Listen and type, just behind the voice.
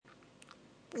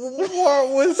What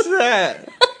was that?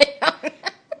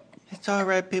 It's all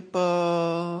right,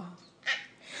 people.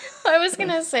 I was going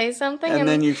to say something. And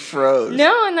then you froze.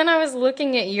 No, and then I was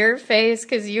looking at your face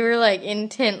because you were like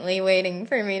intently waiting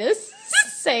for me to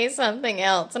say something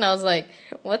else. And I was like,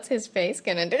 what's his face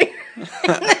going to do? And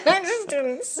I just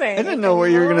didn't say I didn't know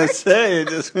what you were going to say. It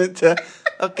just went to,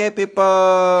 okay,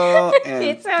 people, and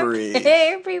it's breathe.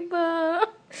 okay, people.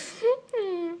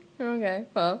 Okay,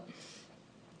 well.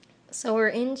 So we're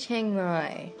in Chiang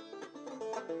Mai.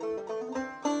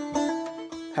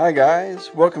 Hi, guys.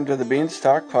 Welcome to the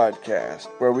Beanstalk Podcast,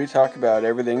 where we talk about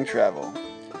everything travel.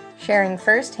 Sharing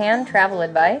first-hand travel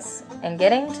advice and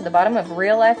getting to the bottom of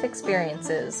real-life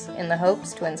experiences in the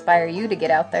hopes to inspire you to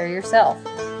get out there yourself.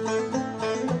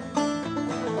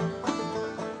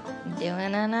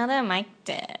 Doing another mic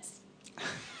test.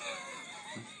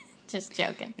 Just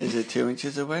joking. Is it 2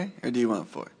 inches away, or do you want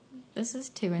 4? This is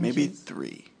 2 inches. Maybe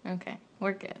 3. Okay,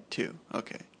 we're good. 2,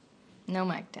 okay. No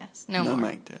mic test. No more.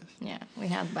 mic test. Yeah, we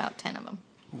have about 10 of them.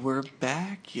 We're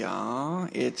back, y'all.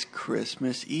 It's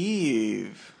Christmas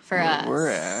Eve. For where us. We're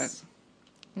at.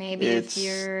 Maybe if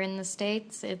you're in the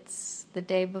States, it's the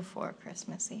day before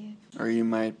Christmas Eve. Or you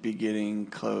might be getting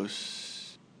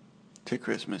close to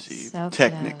Christmas Eve, So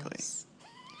technically. Close.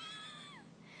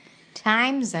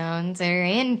 Time zones are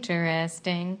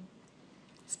interesting.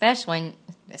 Especially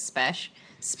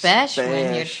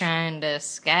when you're trying to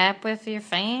Skype with your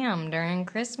fam during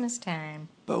Christmas time.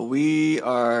 But we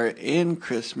are in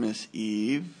Christmas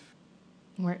Eve.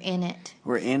 We're in it.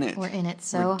 We're in it. We're in it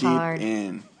so We're deep hard.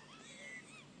 in.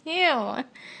 Ew.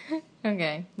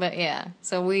 Okay, but yeah.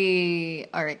 So we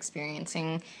are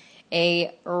experiencing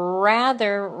a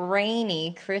rather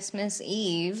rainy Christmas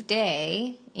Eve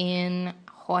day in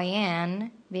Hoi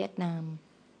An, Vietnam.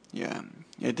 Yeah.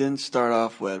 It didn't start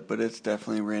off wet, but it's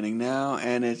definitely raining now,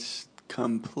 and it's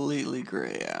completely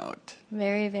gray out.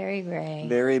 Very, very gray.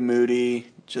 Very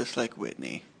moody, just like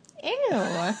Whitney.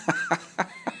 Ew.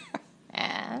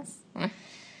 Ass.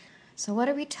 So what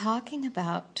are we talking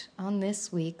about on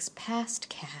this week's past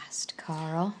cast,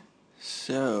 Carl?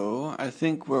 So, I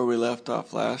think where we left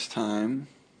off last time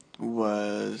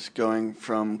was going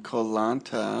from Koh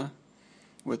Lanta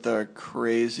with our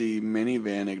crazy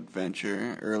minivan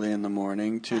adventure early in the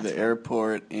morning to the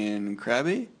airport in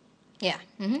Krabi. Yeah.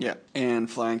 Mm-hmm. Yeah, and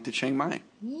flying to Chiang Mai.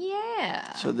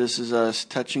 Yeah. So this is us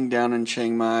touching down in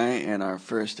Chiang Mai and our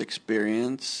first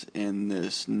experience in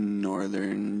this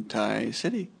northern Thai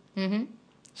city. Mm-hmm.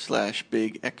 /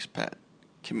 big expat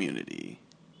community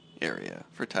area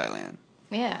for Thailand.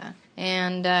 Yeah.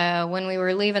 And when we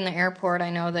were leaving the airport,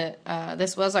 I know that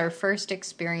this was our first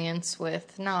experience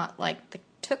with not like the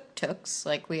tuk-tuks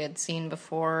like we had seen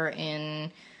before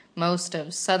in most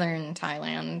of southern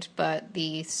Thailand, but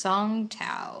the song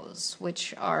taus,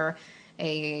 which are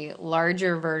a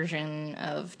larger version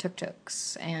of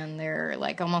tuk-tuks. And they're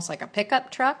like almost like a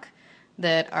pickup truck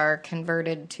that are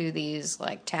converted to these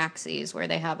like taxis where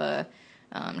they have a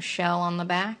shell on the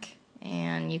back.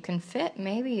 And you can fit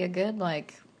maybe a good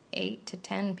like 8 to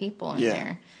 10 people in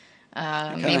there.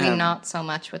 Maybe not so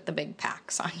much with the big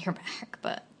packs on your back,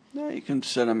 but... No, you can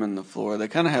set them in the floor. They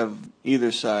kind of have,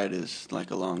 either side is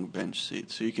like a long bench seat,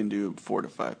 so you can do 4 to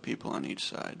 5 people on each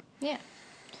side. Yeah.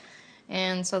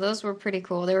 And so those were pretty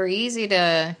cool. They were easy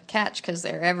to catch because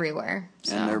they're everywhere.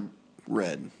 So. And they're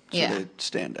red, so they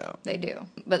stand out. They do.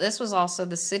 But this was also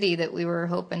the city that we were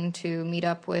hoping to meet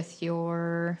up with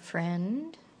your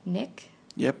friend, Nick.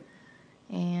 Yep.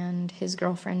 And his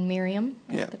girlfriend, Miriam,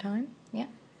 at the time. Yeah.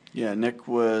 Yeah, Nick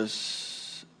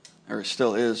was, or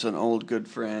still is, an old good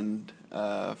friend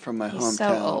from my hometown.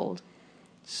 So old.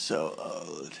 So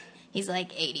old. He's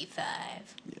like 85.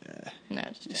 Yeah. No,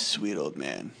 just sweet old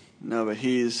man. No, but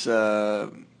he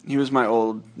was my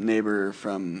old neighbor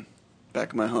from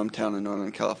back in my hometown in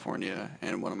Northern California,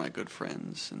 and one of my good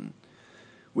friends. And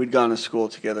we'd gone to school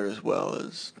together as well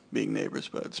as being neighbors,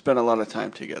 but spent a lot of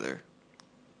time together.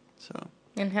 So.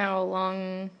 And how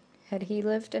long had he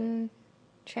lived in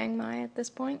Chiang Mai at this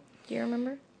point? Do you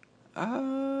remember? I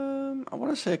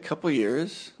want to say a couple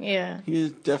years. Yeah.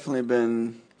 He's definitely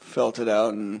been felted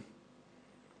out and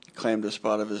claimed a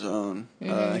spot of his own.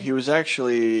 Mm-hmm. He was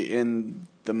actually in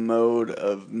the mode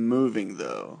of moving,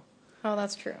 though. Oh,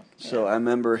 that's true. So I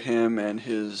remember him and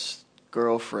his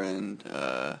girlfriend,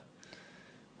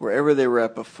 wherever they were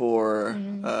at before,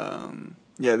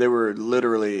 they were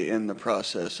literally in the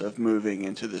process of moving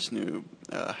into this new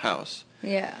house.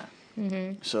 Yeah.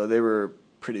 Mm-hmm. So they were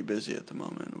pretty busy at the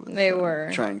moment. They were.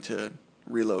 Trying to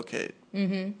relocate.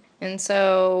 Mm-hmm. And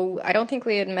so I don't think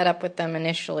we had met up with them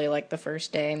initially, like the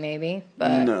first day maybe.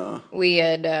 But no. We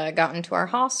had gotten to our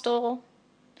hostel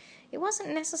it wasn't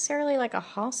necessarily like a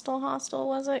hostel,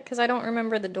 was it? Because I don't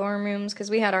remember the dorm rooms, because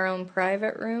we had our own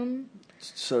private room.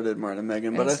 So did Martin and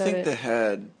Megan, but And I so think did- they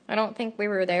had... I don't think we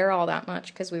were there all that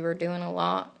much, because we were doing a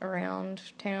lot around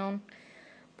town.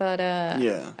 But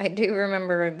Yeah. I do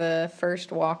remember the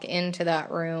first walk into that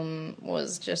room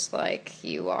was just like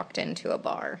you walked into a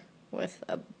bar with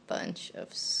a bunch of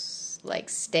like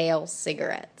stale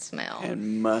cigarette smell.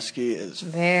 And musky as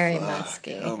Very fuck.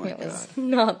 musky. Oh my It was God.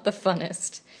 not the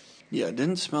funnest. Yeah, it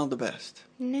didn't smell the best.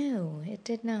 No, it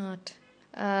did not.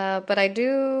 But I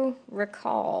do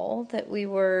recall that we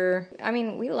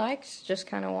liked just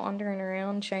kind of wandering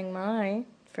around Chiang Mai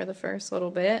for the first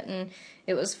little bit, and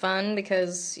it was fun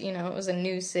because, it was a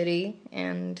new city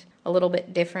and a little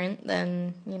bit different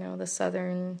than, the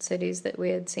southern cities that we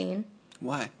had seen.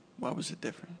 Why? Why was it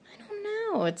different? I don't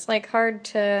know. It's like hard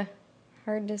to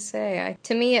say.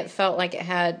 To me, it felt like it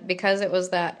had, because it was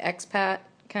that expat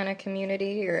kind of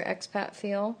community or expat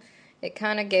feel, it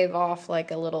kind of gave off like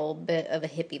a little bit of a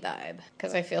hippie vibe.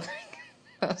 Because I feel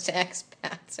like most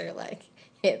expats are like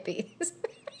hippies.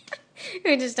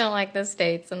 We just don't like the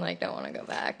States and like don't want to go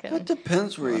back. And It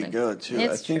depends where you go too. I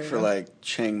think true. for like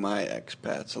Chiang Mai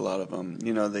expats, a lot of them,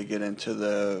 they get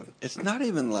into it's not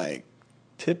even like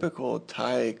typical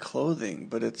Thai clothing,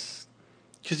 but it's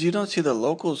because you don't see the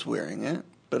locals wearing it,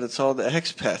 but it's all the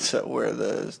expats that wear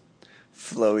the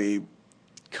flowy,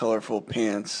 colorful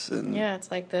pants. And yeah, it's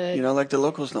like the like the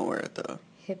locals don't wear it though.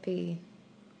 hippie.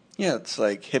 Yeah, it's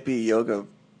like hippie yoga,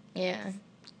 Yeah.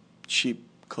 cheap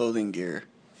clothing gear.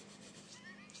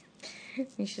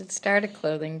 You should start a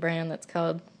clothing brand that's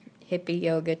called Hippie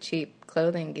Yoga Cheap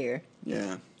Clothing Gear.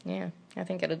 Yeah. Yeah, I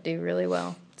think it'll do really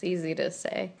well. It's easy to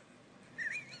say.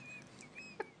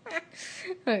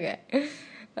 Okay.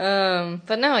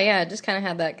 But no, yeah, it just kind of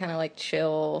had that kind of like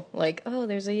chill, like, oh,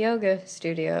 there's a yoga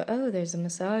studio. Oh, there's a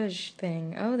massage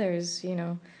thing. Oh, there's,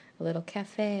 a little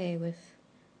cafe with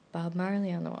Bob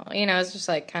Marley on the wall. It's just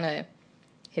like kind of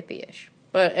hippie-ish.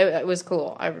 But it was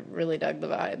cool. I really dug the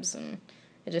vibes, and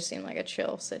it just seemed like a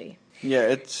chill city. Yeah,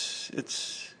 it's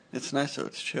nice though.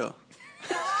 It's chill.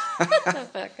 Shut the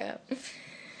fuck up.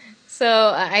 So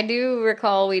I do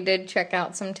recall we did check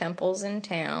out some temples in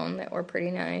town that were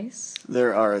pretty nice.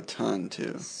 There are a ton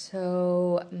too.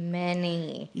 So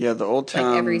many. Yeah, the old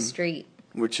town, like every street,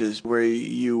 which is where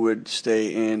you would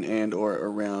stay in and or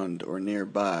around or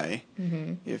nearby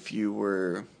if you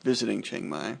were visiting Chiang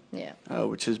Mai. Yeah.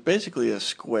 Which is basically a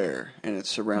square, and it's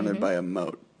surrounded by a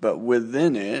moat. But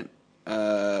within it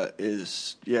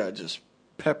is just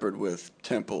peppered with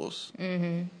temples.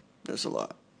 Mm-hmm. There's a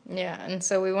lot. Yeah, and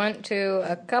so we went to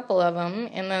a couple of them,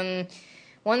 and then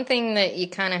one thing that you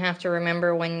kind of have to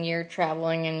remember when you're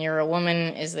traveling and you're a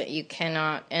woman is that you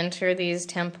cannot enter these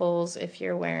temples if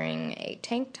you're wearing a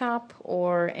tank top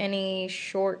or any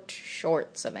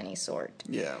shorts of any sort.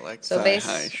 Yeah, like So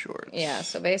thigh-high shorts. Yeah,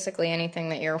 so basically anything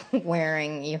that you're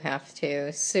wearing, you have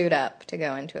to suit up to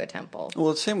go into a temple. Well,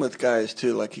 it's same with guys,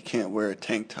 too. Like, you can't wear a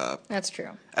tank top. That's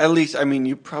true. At least, I mean,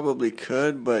 you probably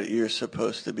could, but you're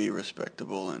supposed to be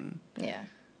respectable and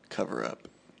cover up.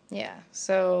 Yeah,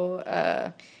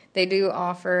 so they do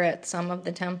offer at some of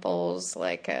the temples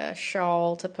like a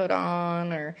shawl to put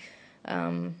on or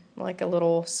like a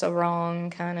little sarong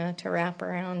kind of to wrap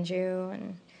around you.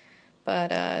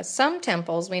 But some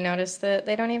temples we noticed that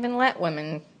they don't even let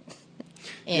women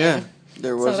in. Yeah,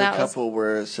 there was So a couple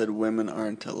where it said women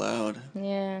aren't allowed.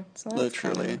 Yeah, so that's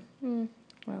Literally.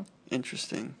 well,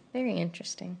 Interesting. very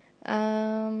interesting.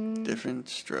 Different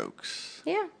strokes.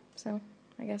 Yeah, so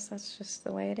I guess that's just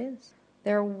the way it is.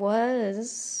 There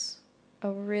was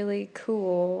a really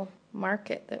cool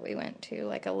market that we went to,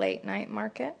 like a late night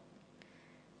market,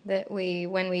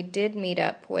 when we did meet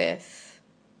up with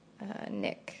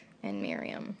Nick and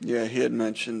Miriam. Yeah, he had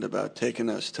mentioned about taking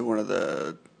us to one of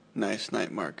the nice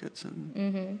night markets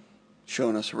and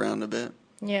showing us around a bit.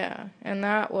 Yeah, and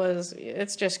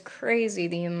it's just crazy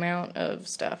the amount of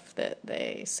stuff that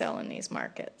they sell in these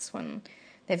markets. When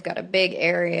they've got a big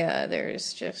area,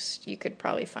 you could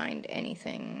probably find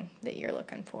anything that you're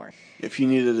looking for. If you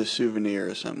needed a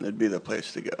souvenir or something, it'd be the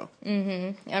place to go.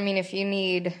 Mm-hmm. I mean, if you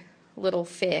need little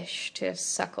fish to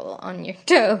suckle on your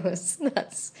toes,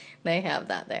 they have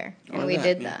that there. And we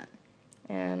did that.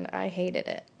 And I hated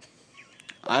it.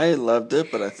 I loved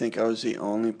it, but I think I was the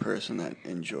only person that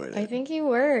enjoyed it. I think you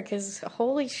were, because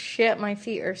holy shit, my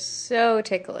feet are so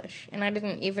ticklish. And I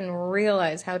didn't even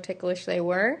realize how ticklish they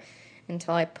were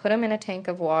until I put them in a tank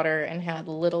of water and had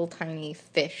little tiny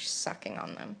fish sucking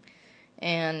on them.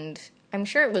 And I'm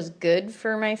sure it was good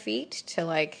for my feet to,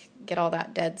 like, get all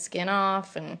that dead skin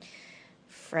off and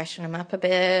freshen them up a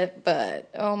bit. But,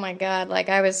 oh my God, like,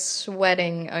 I was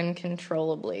sweating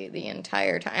uncontrollably the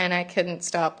entire time. And I couldn't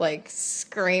stop, like,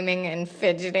 screaming and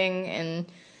fidgeting and,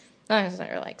 not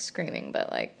necessarily, like, screaming,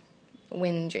 but, like,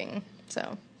 whinging.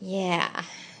 So, yeah,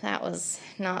 that was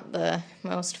not the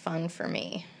most fun for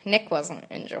me. Nick wasn't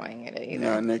enjoying it either.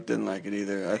 No, Nick didn't like it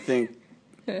either. I think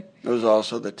it was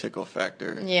also the tickle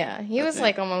factor. Yeah, he was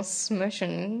like almost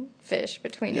smushing fish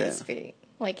between his feet.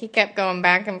 Like he kept going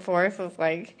back and forth with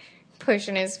like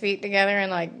pushing his feet together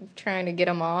and like trying to get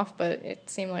them off, but it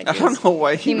seemed like I don't know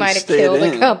why he might have killed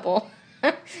a couple.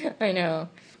 I know.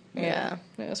 Yeah,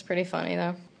 it was pretty funny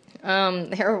though.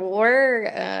 There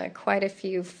were quite a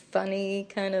few funny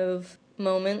kind of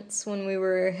moments when we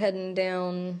were heading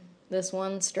down this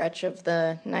one stretch of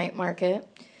the night market.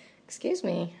 Excuse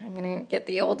me, I'm going to get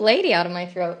the old lady out of my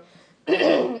throat.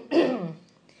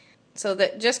 So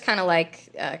that just kind of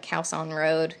like Khao San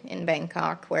Road in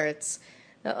Bangkok, where it's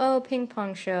the ping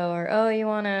pong show or you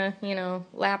want to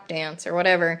lap dance or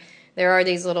whatever. There are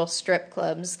these little strip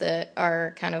clubs that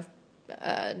are kind of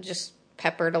just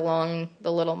peppered along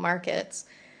the little markets,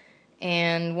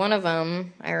 and one of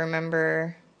them I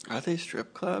remember. Are they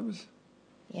strip clubs?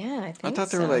 Yeah, I think so. I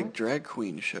thought they were like drag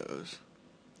queen shows.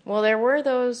 Well, there were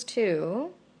those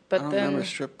too, but I don't remember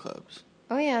strip clubs.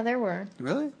 Oh yeah, there were.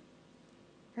 Really?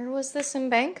 Or was this in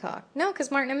Bangkok? No, because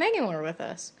Martin and Megan were with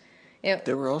us.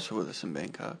 They were also with us in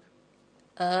Bangkok.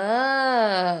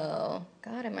 Oh.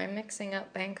 God, am I mixing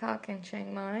up Bangkok and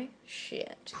Chiang Mai?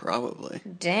 Shit. Probably.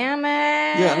 Damn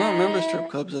it. Yeah, I don't remember strip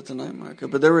clubs at the night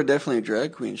market, but there were definitely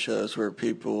drag queen shows where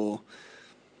people,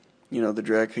 the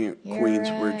drag queens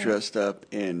were dressed up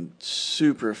in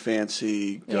super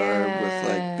fancy garb with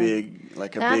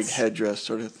like a big headdress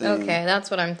sort of thing. Okay, that's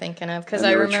what I'm thinking of, because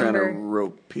I remember they were trying to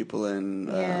rope people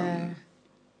in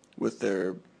with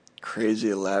their crazy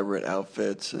elaborate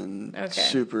outfits and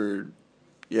super.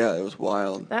 Yeah, it was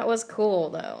wild. That was cool,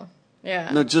 though.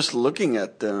 Yeah. No, just looking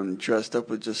at them dressed up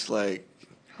with just like...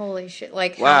 Holy shit.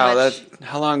 Like, wow,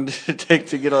 how long did it take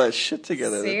to get all that shit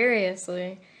together?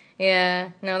 Seriously.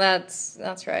 Yeah. No, that's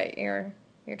right. You're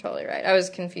totally right. I was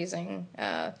confusing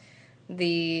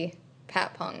the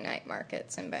Patpong night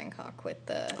markets in Bangkok with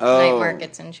the night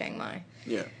markets in Chiang Mai.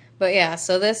 Yeah. But yeah,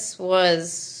 so this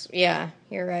was,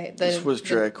 you're right. This was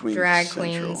Drag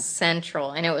Queen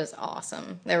Central, and it was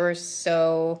awesome. There were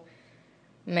so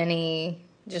many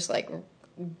just like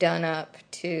done up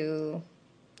to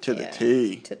the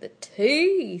T. To the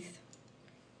teeth.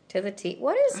 To the T.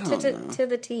 What is to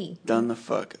the T? Done the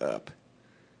fuck up.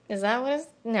 Is that what it's?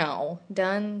 No.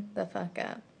 Done the fuck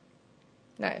up.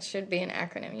 No, it should be an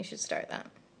acronym. You should start that.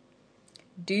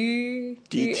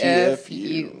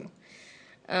 DTFU.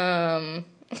 No,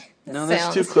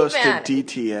 that's too close to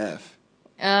DTF.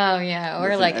 Oh yeah,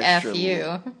 or like FU.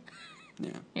 Yeah.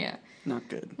 Yeah. Not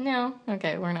good. No.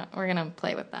 Okay, we're not. We're gonna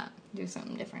play with that. Do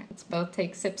something different. Let's both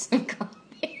take sips of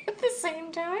coffee at the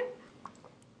same time.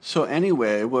 So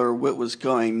anyway, where Whit was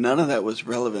going, none of that was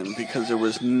relevant because there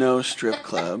was no strip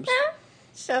clubs.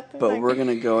 Shut the But fuck we're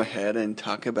gonna go ahead and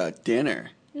talk about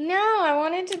dinner. No, I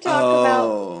wanted to talk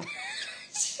about...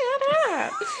 Shut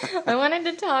up. I wanted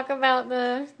to talk about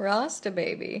the Rasta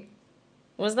baby.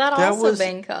 Was that also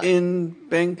Bangkok? In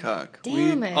Bangkok.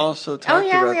 Damn it. We also talked about this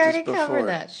before. Oh yeah, we already covered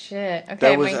that shit. Okay,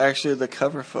 that was actually the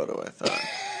cover photo, I thought.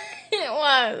 It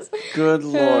was. Good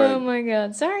Lord. Oh my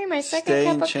God. Sorry, my second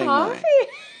cup of coffee.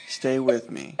 Stay with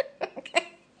me. Okay.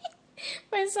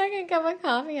 My second cup of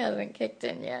coffee hasn't kicked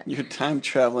in yet. You're time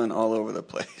traveling all over the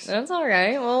place. That's all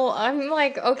right. Well, I'm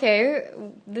like, okay,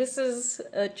 this is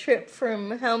a trip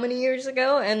from how many years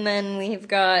ago? And then we've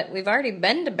already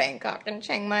been to Bangkok and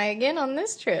Chiang Mai again on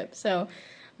this trip. So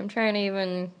I'm trying to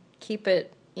even keep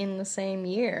it in the same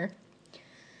year.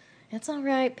 It's all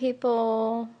right,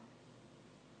 people.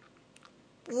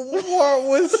 What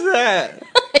was that?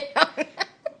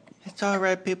 It's all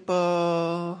right,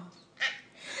 people.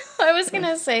 I was going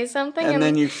to say something. And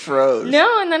then you froze.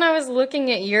 No, and then I was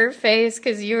looking at your face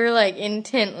because you were like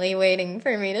intently waiting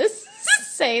for me to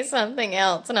say something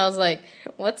else. And I was like,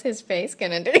 what's his face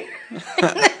going to do? And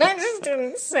then I just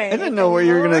didn't say I didn't know what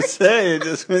you were going to say. It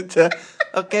just went to,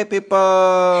 okay,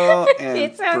 people, and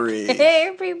it's breathe.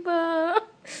 Okay, people.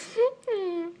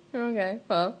 Okay,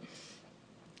 well.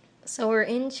 So we're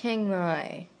in Chiang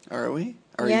Mai. Are we?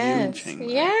 Are you in Chiang Mai?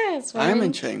 Yes. I'm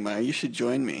in Chiang Mai. You should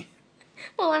join me.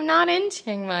 Well, I'm not in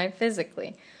Chiang Mai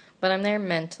physically, but I'm there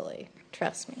mentally.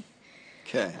 Trust me.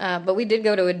 Okay. But we did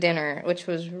go to a dinner, which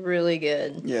was really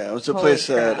good. Yeah, it was a place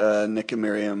that Nick and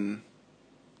Miriam...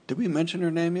 Did we mention her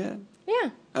name yet?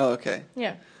 Yeah. Oh, okay.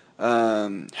 Yeah.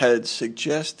 Had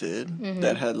suggested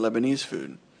that had Lebanese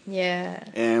food. Yeah.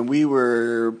 And we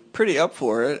were pretty up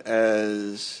for it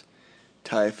as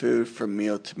Thai food from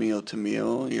meal to meal to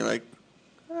meal. You're like,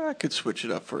 I could switch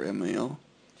it up for a meal.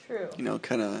 True. You know,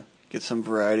 kind of get some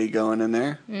variety going in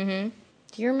there. Mm-hmm.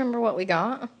 Do you remember what we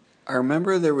got? I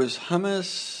remember there was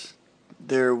hummus,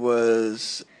 there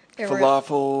was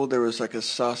falafel, there was like a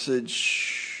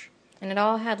sausage. And it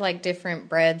all had like different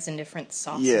breads and different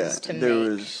sauces to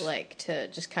make, like to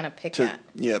just kind of pick at.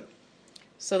 Yep.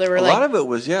 So there were a lot of it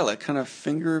was like kind of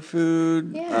finger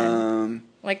food. Yeah.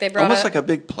 Like they brought almost like a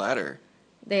big platter.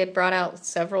 They had brought out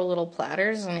several little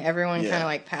platters, and everyone kind of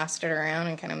like passed it around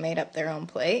and kind of made up their own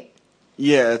plate.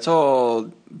 Yeah, it's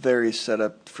all very set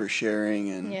up for sharing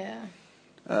and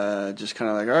just kind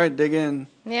of like, all right, dig in.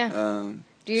 Yeah.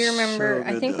 Do you remember? So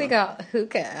good, I think we got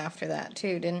hookah after that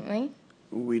too, didn't we?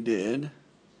 We did.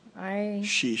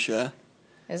 Shisha.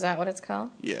 Is that what it's called?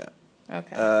 Yeah. Okay.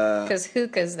 Because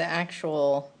hookah is the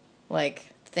actual like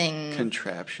thing.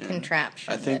 Contraption.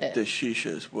 I think the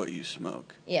shisha is what you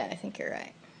smoke. Yeah, I think you're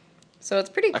right. So it's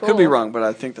pretty cool. I could be wrong, but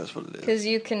I think that's what it is. Because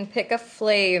you can pick a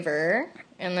flavor,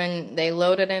 and then they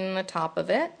load it in the top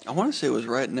of it. I want to say it was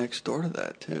right next door to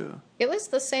that, too. It was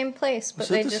the same place, but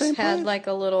they just had like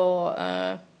a little,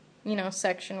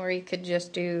 section where you could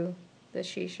just do the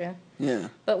shisha. Yeah.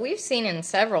 But we've seen in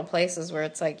several places where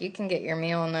it's like you can get your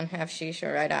meal and then have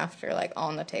shisha right after, like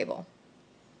on the table.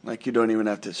 Like you don't even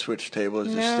have to switch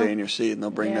tables, just stay in your seat and they'll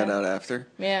bring that out after.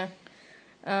 Yeah.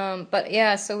 But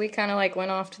yeah, so we kind of like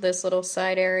went off to this little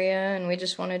side area and we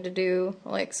just wanted to do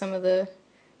like some of the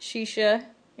shisha,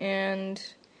 and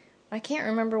I can't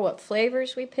remember what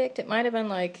flavors we picked. It might have been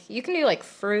like, you can do like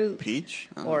fruit. Peach?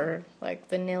 Or like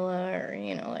vanilla or,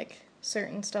 like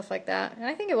certain stuff like that. And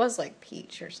I think it was like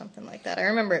peach or something like that. I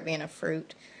remember it being a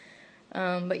fruit.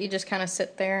 But you just kind of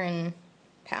sit there and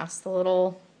pass the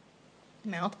little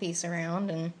mouthpiece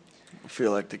around and... I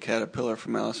feel like the caterpillar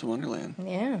from Alice in Wonderland.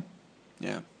 Yeah.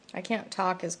 Yeah. I can't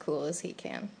talk as cool as he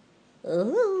can.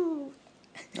 Ooh.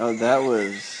 Oh, that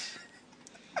was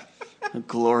a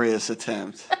glorious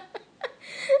attempt.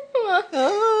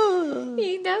 Well,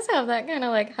 he does have that kind of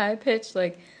like high pitched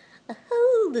like. That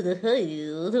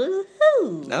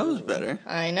was better.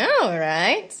 I know,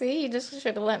 right? See, you just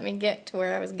should have let me get to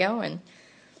where I was going.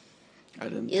 I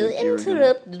didn't. You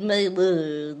interrupted my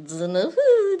words, and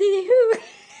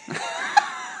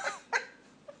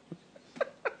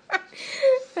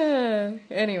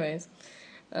anyways,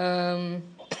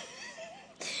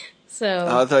 so.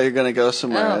 I thought you were gonna go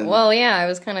somewhere. Oh, well, yeah, I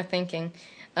was kind of thinking.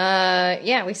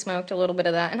 Yeah, we smoked a little bit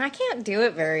of that, and I can't do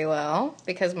it very well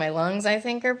because my lungs, I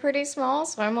think, are pretty small,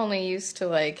 so I'm only used to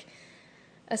like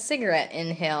a cigarette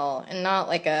inhale and not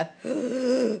like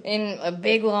in a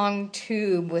big long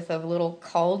tube with a little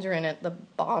cauldron at the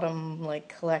bottom,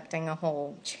 like collecting a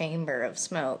whole chamber of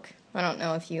smoke. I don't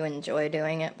know if you enjoy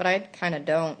doing it, but I kind of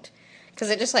don't. Because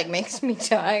it just, like, makes me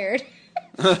tired.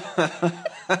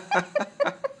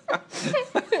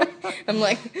 I'm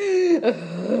like...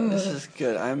 This is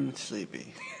good. I'm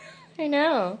sleepy. I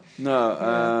know.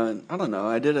 No, I don't know.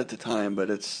 I did at the time, but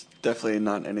it's definitely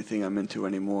not anything I'm into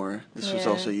anymore. This was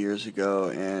also years ago,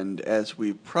 and as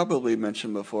we probably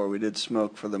mentioned before, we did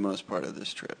smoke for the most part of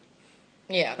this trip.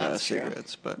 Yeah, that's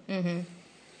cigarettes, true. But... Mm-hmm.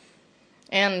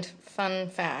 And fun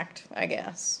fact, I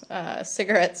guess,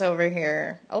 cigarettes over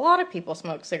here, a lot of people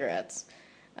smoke cigarettes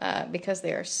because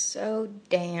they are so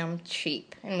damn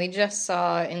cheap. And we just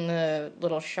saw in the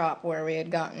little shop where we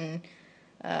had gotten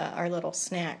our little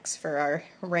snacks for our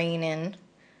rain-in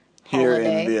holiday.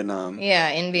 Here in Vietnam. Yeah,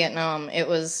 in Vietnam, it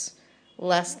was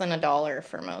less than $1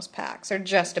 for most packs, or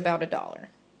just about $1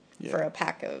 for a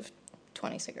pack of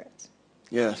 20 cigarettes.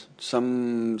 Yeah,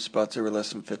 some spots were less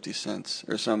than 50 cents,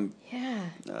 or some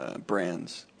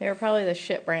brands. They were probably the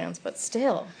shit brands, but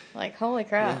still, like, holy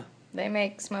crap, they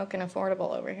make smoking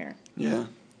affordable over here. Yeah.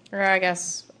 Or I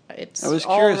guess it's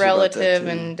all relative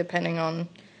and depending on,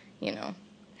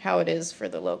 how it is for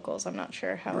the locals. I'm not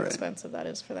sure how expensive that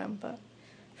is for them, but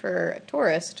for a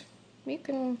tourist, you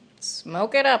can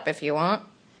smoke it up if you want.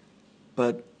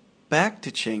 But back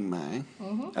to Chiang Mai.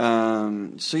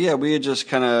 Mm-hmm. So yeah, we had just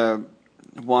kind of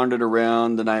wandered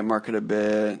around the night market a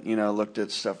bit, looked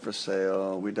at stuff for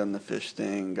sale. We done the fish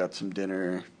thing, got some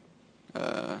dinner,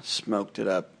 smoked it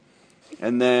up.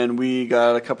 And then we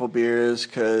got a couple beers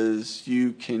because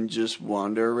you can just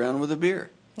wander around with a beer.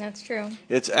 That's true.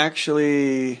 It's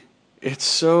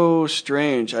so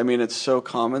strange. I mean, it's so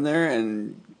common there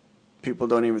and people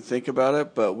don't even think about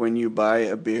it. But when you buy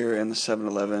a beer in the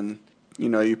 7-Eleven,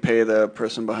 you pay the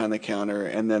person behind the counter,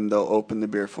 and then they'll open the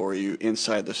beer for you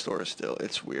inside the store still.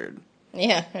 It's weird.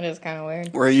 Yeah, it is kind of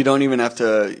weird. Where you don't even have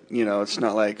to, it's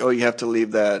not like, oh, you have to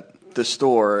leave that the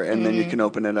store, and then you can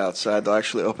open it outside. They'll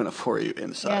actually open it for you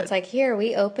inside. Yeah, it's like, here,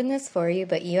 we open this for you,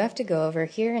 but you have to go over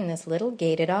here in this little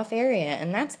gated-off area,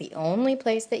 and that's the only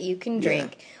place that you can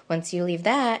drink. Yeah. Once you leave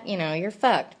that, you're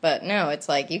fucked. But no, it's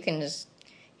like, you can just,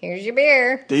 here's your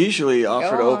beer. They usually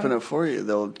offer to on. open it for you.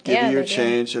 They'll give you your they do.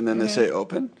 change, and then they say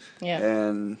open. Yeah.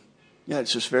 And, yeah,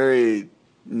 it's just very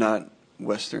not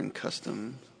Western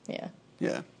custom. Yeah.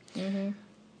 Yeah.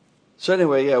 So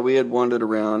anyway, yeah, we had wandered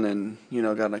around and,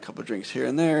 gotten a couple drinks here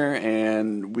and there,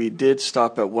 and we did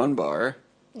stop at one bar.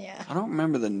 Yeah. I don't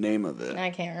remember the name of it.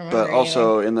 I can't remember But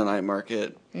also either. in the night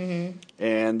market.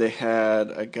 And they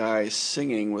had a guy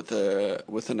singing with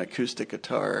an acoustic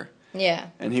guitar, Yeah.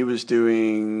 and he was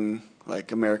doing,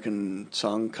 like, American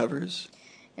song covers.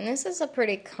 And this is a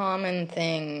pretty common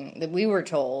thing that we were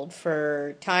told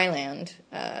for Thailand,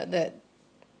 that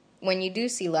when you do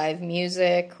see live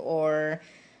music or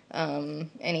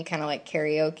any kind of like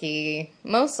karaoke,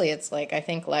 mostly it's like, I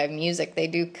think live music, they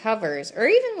do covers, or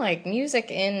even like music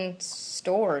in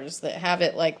stores that have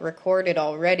it like recorded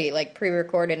already, like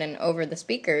pre-recorded and over the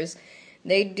speakers.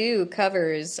 They do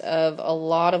covers of a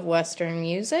lot of Western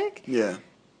music. Yeah.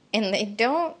 And they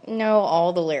don't know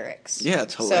all the lyrics. Yeah,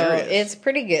 it's hilarious. So it's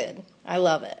pretty good. I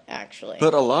love it, actually.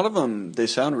 But a lot of them, they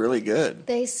sound really good.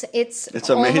 It's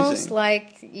amazing. almost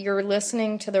like you're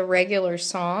listening to the regular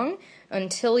song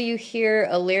until you hear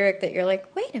a lyric that you're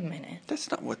like, wait a minute.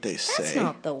 That's not what they say. That's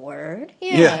not the word.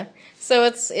 Yeah. So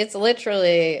it's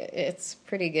literally, it's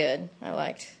pretty good. I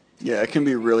liked. Yeah, it can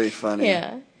be really funny.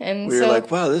 Yeah. And We were like,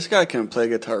 wow, this guy can play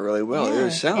guitar really well. Yeah, It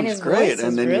and sounds his great. voice And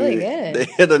is then really good. they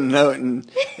hit a note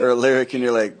or a lyric, and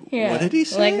you're like, what did he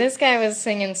say? Like, this guy was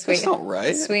singing That's not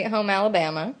right. Sweet Home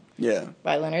Alabama Yeah.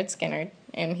 by Leonard Skinner.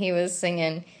 And he was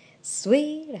singing,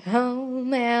 Sweet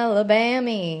Home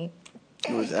Alabama.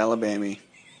 It was Alabama,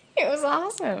 It was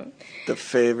awesome. the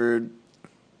favored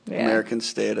Yeah. American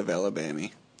state of Alabama.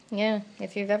 Yeah,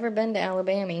 if you've ever been to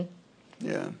Alabama,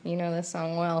 Yeah. you know this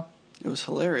song well. It was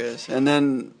hilarious. And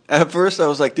then at first I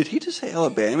was like, did he just say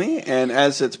Alabama? And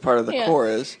as it's part of the Yeah.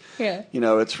 chorus, Yeah.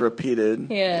 it's repeated.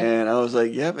 Yeah. And I was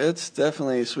like, yep, it's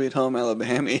definitely Sweet Home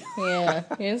Alabama. Yeah,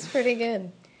 it's pretty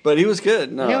good. But he was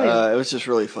good. No, No, it was just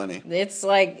really funny. It's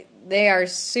like they are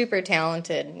super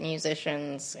talented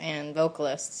musicians and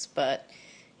vocalists, but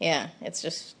yeah, it's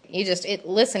just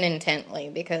listen intently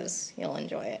because you'll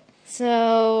enjoy it.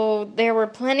 So there were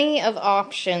plenty of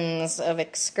options of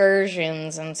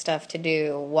excursions and stuff to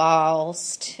do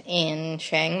whilst in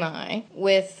Chiang Mai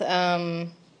with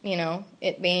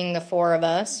it being the four of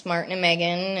us, Martin and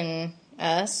Megan and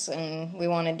us, and we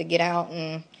wanted to get out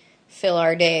and fill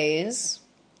our days.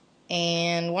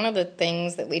 And one of the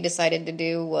things that we decided to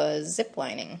do was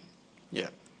ziplining. Yeah.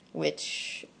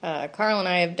 Which Carl and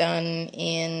I have done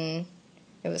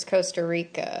it was Costa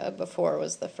Rica before it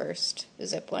was the first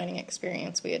ziplining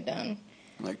experience we had done.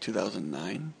 Like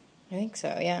 2009? I think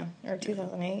so, yeah. Or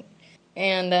 2008.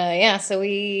 And, so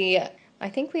I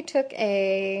think we took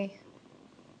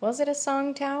was it a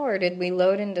Song Tao, or did we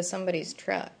load into somebody's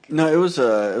truck? No, it was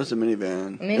a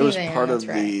minivan. It was Minivan, part of that's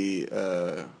right.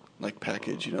 the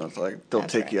package. It's like they'll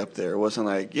That's take right. you up there. It wasn't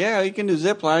like, yeah, you can do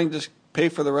zip lining, just pay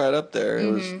for the ride up there.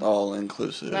 It was all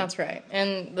inclusive. That's right.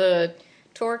 And the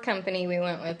tour company we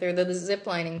went with, or the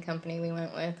ziplining company we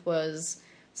went with, was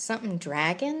something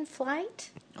Dragon Flight?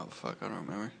 Oh fuck, I don't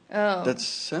remember. Oh. That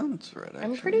sounds right. Actually.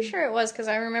 I'm pretty sure it was, because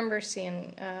I remember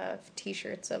seeing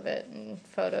T-shirts of it and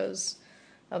photos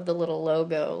of the little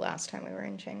logo last time we were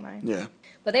in Chiang Mai. Yeah.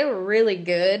 But they were really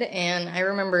good, and I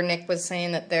remember Nick was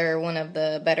saying that they're one of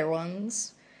the better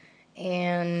ones.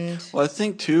 And Well, I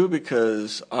think too,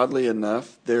 because oddly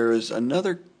enough, there is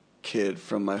another kid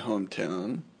from my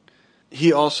hometown.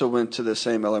 He also went to the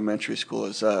same elementary school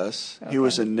as us. Okay. He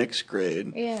was in Nick's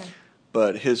grade. yeah.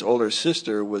 But his older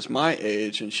sister was my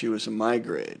age, and she was in my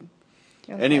grade.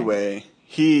 Okay. Anyway,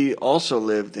 he also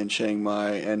lived in Chiang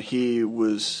Mai, and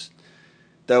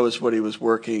that was what he was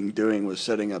doing was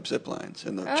setting up zip lines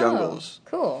in the jungles.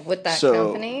 Cool. With that So,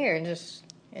 company, or just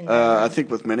in general? I think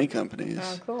with many companies.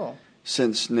 Oh, cool.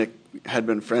 Since Nick had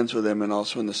been friends with him and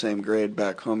also in the same grade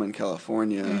back home in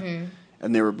California,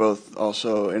 and they were both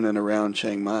also in and around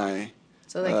Chiang Mai.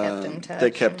 So they kept in touch.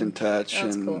 They kept in touch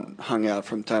That's and cool. hung out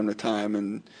from time to time.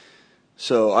 And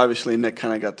so obviously Nick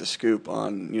kind of got the scoop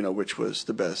on, which was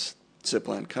the best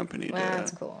zipline company.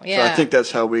 That's cool. So Yeah. I think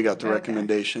that's how we got the Okay.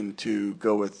 recommendation to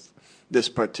go with this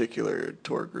particular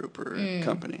tour group or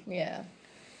company. Yeah.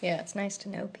 Yeah, it's nice to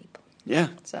know people. Yeah.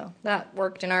 So that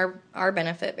worked in our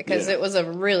benefit because Yeah. it was a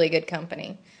really good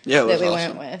company Yeah, it was that we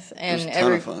awesome. went with. And was a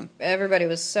ton of fun. everybody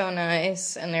was so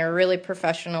nice, and they were really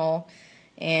professional.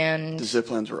 And the zip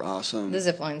lines were awesome. The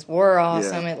zip lines were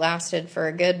awesome. Yeah. It lasted for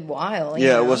a good while.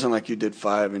 Yeah, it wasn't like you did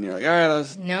 5 and you're like, all right,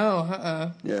 that's...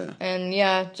 No, Yeah. And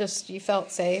just you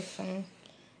felt safe. And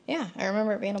yeah, I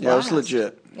remember it being a blast. Yeah, it was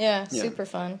legit. Yeah, super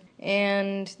fun.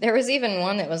 And there was even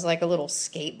one that was like a little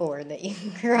skateboard that you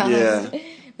can cross. Yeah.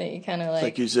 That you kind of like... It's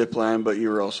like you zip line, but you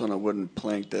were also on a wooden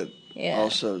plank that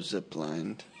also zip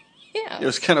lined. Yeah. It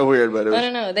was kind of weird, but it was... I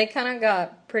don't know. They kind of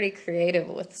got pretty creative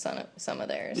with some of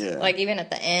theirs. Yeah. Like, even at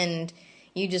the end,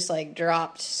 you just, like,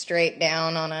 dropped straight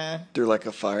down on a... Through, like,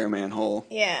 a fireman hole.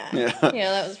 Yeah. Yeah,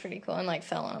 that was pretty cool. And, like,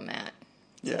 fell on a mat.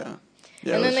 Yeah.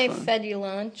 Yeah, and then they fed you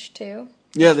lunch, too.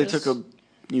 Yeah,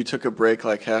 you took a break,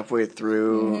 like, halfway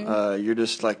through. Mm-hmm. You're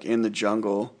just, like, in the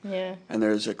jungle. Yeah. And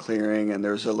there's a clearing, and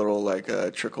there's a little, like,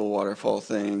 trickle waterfall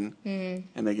thing. Mm-hmm.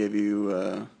 And they give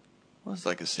you... What was it,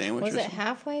 like a sandwich? Was it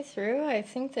halfway through? I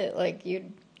think that, like,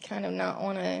 you'd kind of not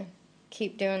want to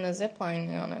keep doing the zip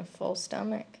lining on a full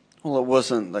stomach. Well, it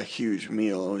wasn't a huge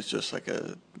meal. It was just like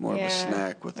more of a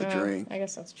snack with a drink. I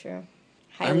guess that's true.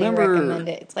 Highly recommend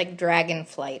it. It's like Dragon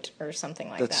Flight or something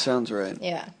like that. That sounds right.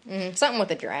 Yeah. Mm-hmm. Something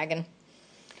with a dragon.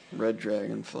 Red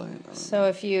Dragon Flight. So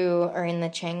if you are in the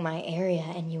Chiang Mai area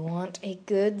and you want a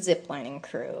good ziplining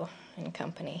crew and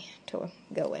company to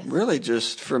go with. Really,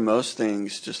 just for most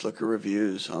things, just look at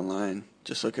reviews online.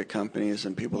 Just look at companies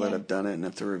and people that have done it, and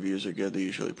if the reviews are good, they're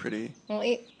usually pretty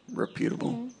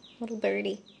reputable. Little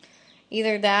birdie.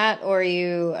 Either that or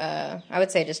you, I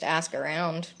would say just ask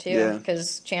around, too,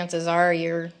 because chances are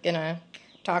you're going to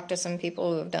talk to some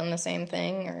people who have done the same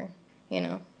thing or,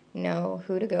 know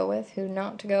who to go with, who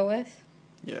not to go with.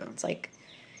 Yeah. It's like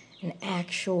an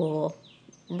actual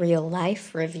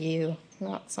real-life review,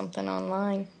 not something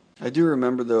online. I do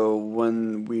remember, though,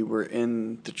 when we were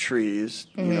in the trees,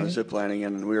 ziplining,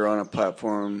 and we were on a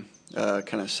platform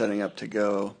kind of setting up to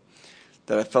go,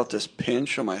 that I felt this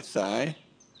pinch on my thigh.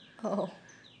 Oh.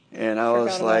 And I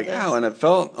was like, ow, and it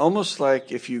felt almost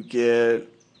like if you get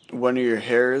one of your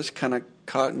hairs kind of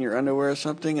caught in your underwear or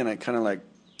something, and it kind of like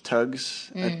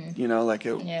tugs, like it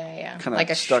kind of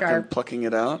like stuck in plucking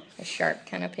it out. A sharp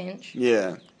kind of pinch.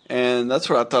 Yeah. And that's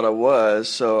what I thought it was,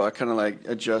 so I kind of like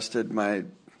adjusted my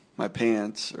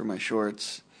pants or my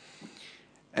shorts.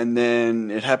 And then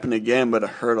it happened again, but it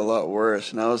hurt a lot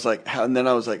worse. And I was like,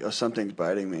 oh, something's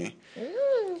biting me.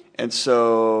 Ooh. And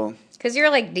so... Because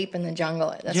you're like deep in the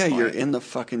jungle at this point. Yeah, you're in the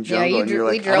fucking jungle, and you're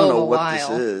like, I don't know what this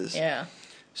is. Yeah.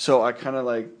 So I kind of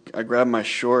I grabbed my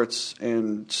shorts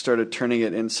and started turning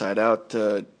it inside out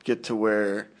to get to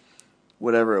where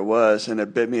whatever it was, and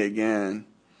it bit me again.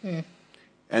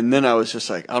 And then I was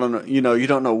just like, I don't know, you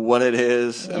don't know what it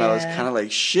is. Yeah. And I was kind of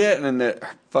like, shit, and it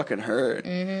fucking hurt.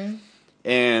 Mm-hmm.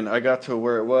 And I got to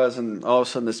where it was, and all of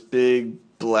a sudden this big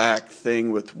black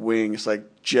thing with wings,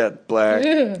 like jet black,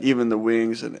 even the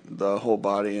wings and the whole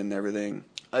body and everything.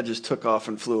 I just took off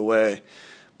and flew away.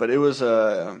 But it was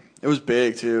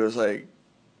big too. It was like,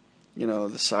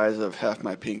 the size of half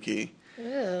my pinky.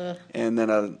 Ugh. And then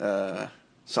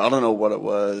so I don't know what it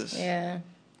was. Yeah.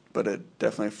 But it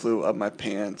definitely flew up my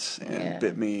pants and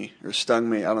bit me or stung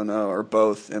me, I don't know, or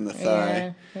both in the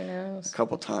thigh. Yeah, who knows? A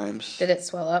couple times. Did it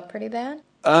swell up pretty bad?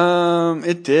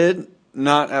 It did.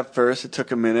 Not at first. It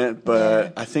took a minute,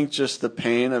 but I think just the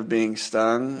pain of being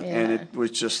stung, and it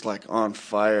was just like on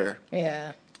fire.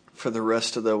 Yeah. For the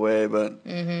rest of the way, but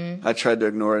I tried to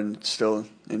ignore it and still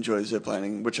enjoy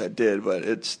ziplining, which I did, but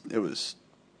it was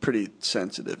pretty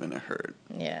sensitive and it hurt.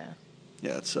 Yeah.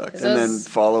 Yeah, it sucked. And then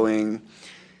following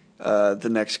the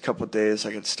next couple of days,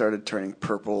 it started turning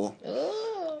purple.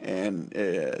 Ooh. And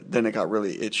then it got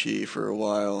really itchy for a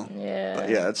while. Yeah. But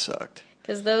yeah, it sucked.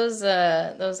 Because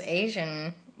those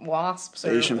Asian wasps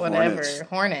or whatever,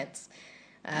 hornets.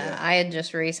 I had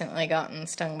just recently gotten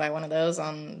stung by one of those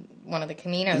on one of the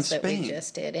Caminos that we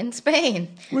just did in Spain.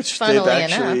 Which they've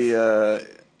actually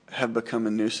have become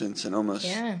a nuisance and almost...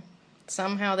 Yeah.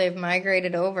 Somehow they've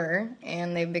migrated over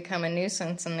and they've become a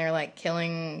nuisance and they're like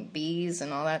killing bees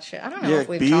and all that shit. I don't know if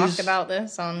we've talked about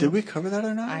this on... Did we cover that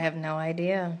or not? I have no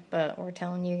idea, but we're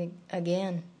telling you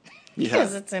again.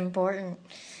 Because it's important.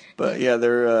 But yeah,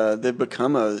 they've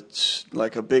become a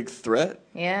big threat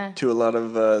to a lot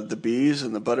of the bees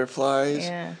and the butterflies,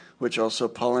 which also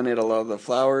pollinate a lot of the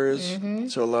flowers. Mm-hmm.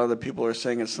 So a lot of the people are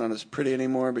saying it's not as pretty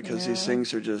anymore because these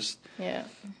things are just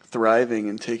thriving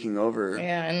and taking over.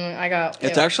 Yeah, and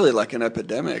it's actually like an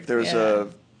epidemic. There's a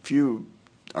few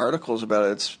articles about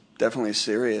it. It's definitely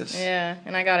serious. Yeah,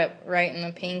 and I got it right in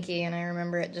the pinky, and I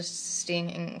remember it just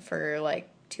stinging for like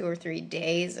 2 or 3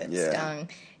 days. It stung.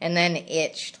 And then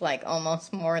itched, like,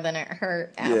 almost more than it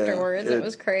hurt afterwards. It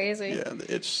was crazy. Yeah,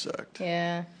 the itch sucked.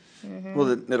 Yeah. Mm-hmm.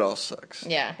 Well, it all sucks.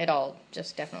 Yeah, it all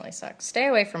just definitely sucks. Stay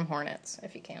away from hornets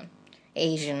if you can.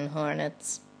 Asian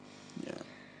hornets.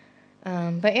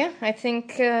 Yeah. But yeah, I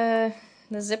think the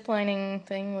ziplining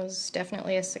thing was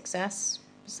definitely a success,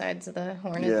 besides the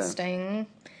hornet sting.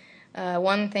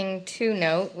 One thing to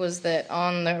note was that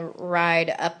on the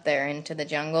ride up there into the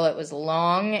jungle, it was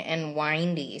long and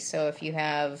windy. So if you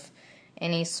have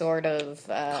any sort of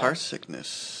car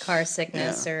sickness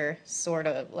or sort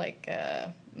of like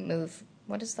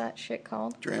what is that shit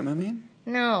called? Dramamine?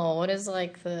 No, what is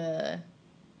like the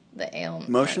ailment?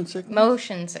 Motion sickness?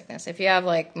 Motion sickness. If you have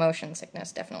like motion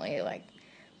sickness, definitely like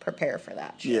prepare for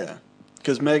that shit. Yeah,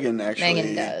 because Megan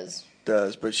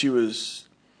does, but she was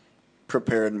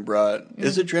prepared and brought. Mm-hmm.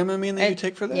 Is it Dramamine that you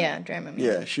take for that? Yeah, Dramamine.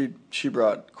 Yeah, she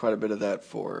brought quite a bit of that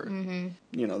for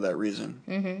that reason.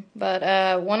 Mm-hmm.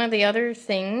 But one of the other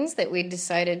things that we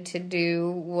decided to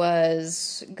do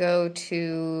was go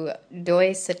to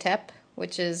Doi Setep,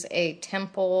 which is a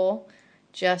temple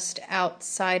just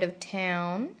outside of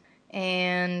town,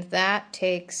 and that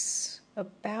takes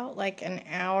about like an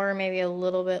hour, maybe a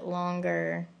little bit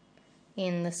longer,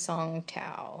 in the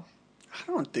Songtao. I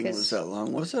don't think it was that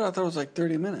long, was it? I thought it was like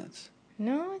 30 minutes.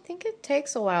 No, I think it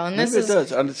takes a while. And maybe it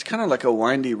does. And it's kind of like a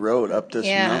windy road up this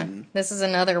mountain. This is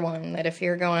another one that if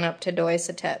you're going up to Doi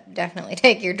Setep, definitely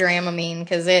take your Dramamine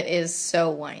because it is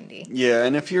so windy. Yeah,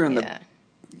 and if you're in the...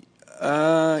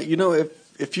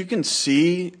 if you can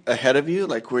see ahead of you,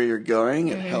 like where you're going,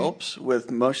 it helps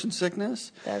with motion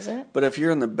sickness. Does it? But if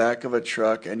you're in the back of a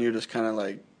truck and you're just kind of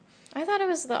like... I thought it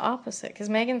was the opposite, because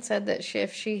Megan said that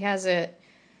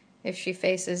if she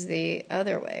faces the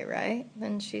other way, right?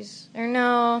 Then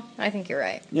no, I think you're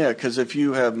right. Yeah, because if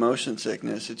you have motion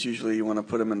sickness, it's usually you want to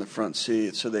put them in the front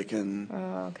seat so they can...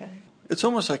 Oh, okay. It's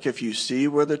almost like if you see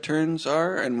where the turns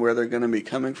are and where they're going to be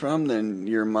coming from, then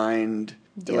your mind...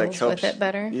 Deals helps with it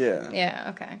better? Yeah. Yeah,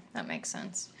 okay. That makes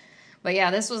sense. But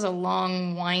yeah, this was a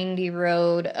long, windy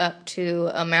road up to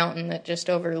a mountain that just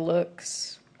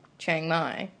overlooks Chiang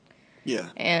Mai. Yeah.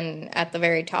 And at the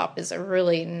very top is a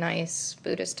really nice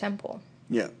Buddhist temple.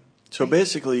 Yeah. So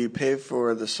basically you pay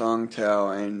for the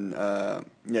Songtao and,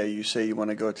 you say you want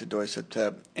to go to Doi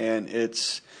Setep, and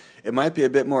it might be a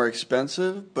bit more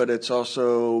expensive, but it's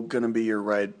also going to be your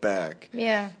ride back.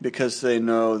 Yeah. Because they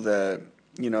know that...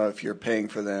 if you're paying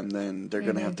for them, then they're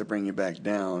going to have to bring you back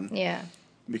down. Yeah.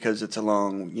 Because it's a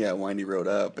long, windy road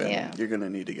up, and you're going to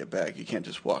need to get back. You can't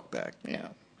just walk back. No.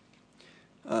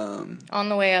 On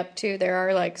the way up, too, there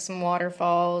are, like, some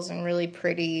waterfalls and really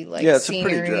pretty, like, it's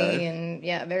scenery. A pretty drive.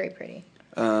 And, very pretty.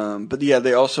 But,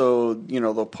 they also,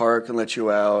 they'll park and let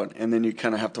you out, and then you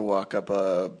kind of have to walk up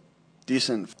a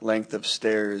decent length of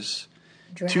stairs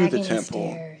to the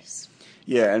temple. Stairs.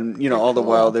 Yeah, and, all the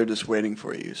while they're just waiting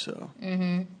for you, so.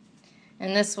 Mm-hmm.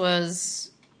 And this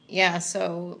was,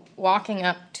 so walking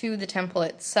up to the temple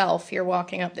itself, you're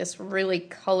walking up this really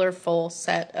colorful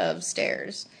set of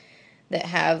stairs that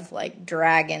have, like,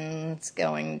 dragons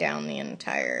going down the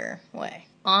entire way.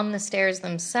 On the stairs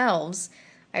themselves,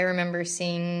 I remember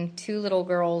seeing two little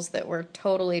girls that were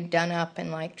totally done up in,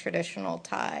 like, traditional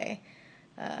Thai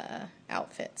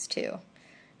outfits, too.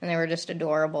 And they were just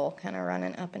adorable, kind of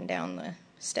running up and down the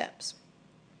steps.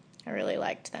 I really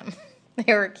liked them.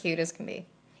 They were cute as can be.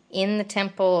 In the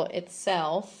temple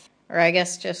itself, or I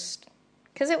guess just...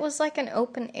 because it was like an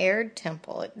open-aired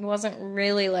temple. It wasn't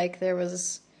really like there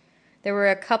were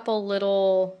a couple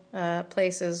little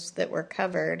places that were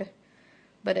covered,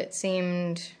 but it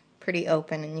seemed pretty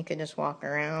open and you could just walk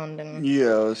around. And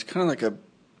yeah, it was kind of like a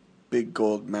big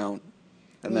gold mount.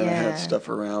 And then it had stuff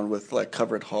around with, like,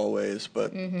 covered hallways,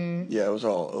 but, it was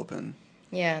all open.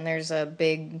 Yeah, and there's a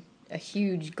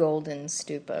huge golden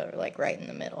stupa, like, right in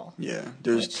the middle. Yeah,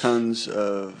 there's tons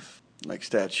of, like,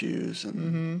 statues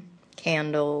and...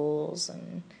 candles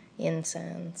and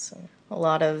incense and a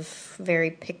lot of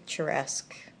very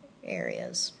picturesque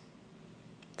areas.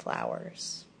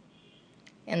 Flowers.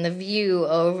 And the view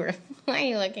over... Why are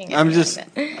you looking at me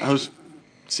like that? I was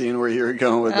seeing where you were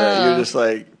going with that. You're just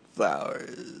like...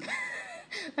 Flowers.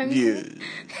 Views.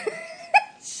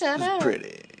 Shut up.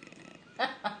 Pretty.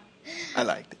 I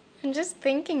liked it. I'm just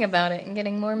thinking about it and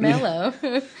getting more mellow.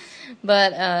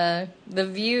 But the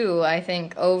view, I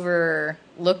think,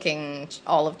 overlooking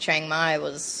all of Chiang Mai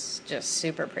was just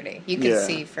super pretty. You could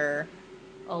see for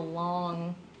a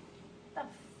long... What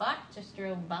the fuck just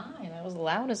drove by? That was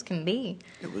loud as can be.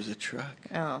 It was a truck.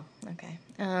 Oh, okay.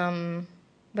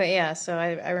 But yeah, so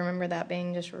I remember that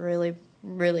being just really...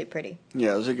 really pretty.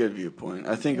 Yeah, it was a good viewpoint.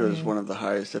 I think it was one of the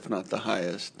highest, if not the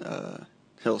highest,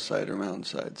 hillside or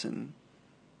mountainsides in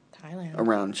Thailand.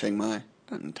 Around Chiang Mai.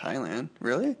 Not in Thailand.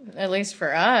 Really? At least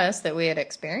for us, that we had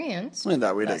experienced. I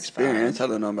thought we'd thus experience. far. I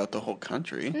don't know about the whole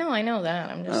country. No, I know that.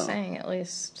 I'm just Oh. saying, at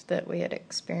least that we had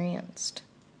experienced.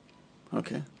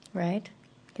 Okay. Right?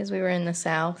 Because we were in the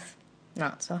south,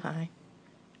 not so high.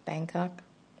 Bangkok,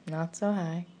 not so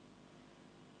high.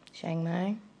 Chiang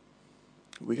Mai,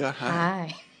 We got high.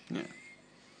 high. Yeah.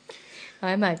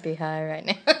 I might be high right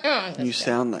now. I'm just You kidding.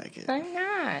 sound like it. I'm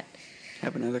not.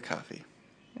 Have another coffee.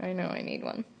 I know I need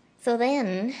one. So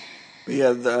then, But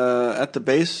yeah, at the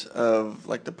base of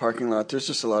like the parking lot, there's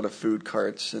just a lot of food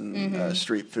carts and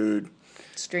street food.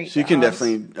 street So you can dogs.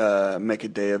 definitely make a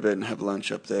day of it and have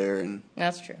lunch up there. And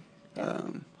That's true.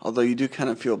 although you do kind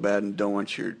of feel bad and don't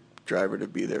want your driver to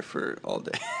be there for all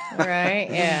day. Right?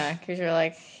 Yeah, because you're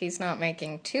like, he's not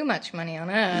making too much money on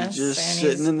us. He's just and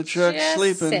sitting he's in the truck just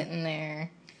sleeping. sitting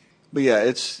there. But yeah,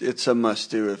 it's a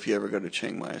must do if you ever go to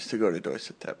Chiang Mai is to go to Doi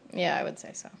Satep. Yeah, I would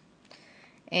say so.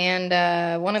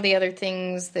 And one of the other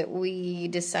things that we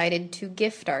decided to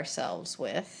gift ourselves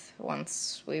with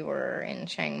once we were in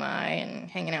Chiang Mai and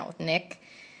hanging out with Nick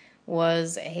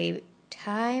was a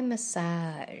Thai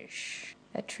massage.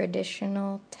 A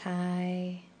traditional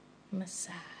Thai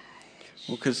massage.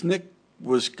 Well, because Nick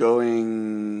was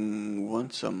going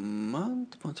once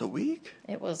a week?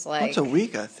 It was like Once a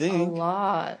week, I a think.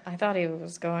 lot. I thought he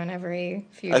was going every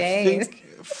few I days.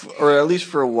 think, or at least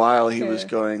for a while, he Yeah. was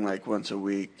going like once a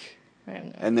week. I don't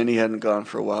know. And then he hadn't gone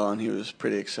for a while, and he was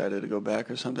pretty excited to go back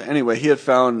or something. Anyway, he had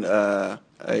found a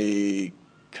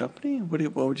company.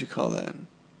 What would you call that?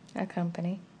 A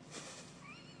company.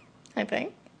 I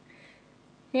think.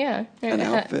 Yeah. An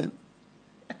outfit.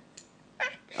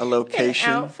 A location.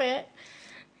 An outfit.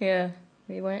 Yeah.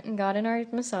 We went and got in our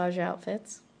massage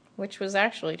outfits, which was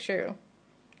actually true.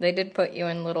 They did put you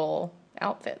in little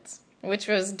outfits, which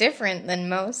was different than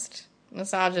most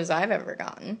massages I've ever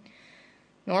gotten.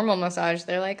 Normal massage,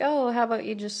 they're like, oh, how about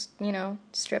you just,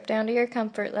 strip down to your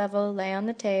comfort level, lay on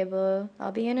the table,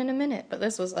 I'll be in a minute. But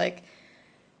this was like,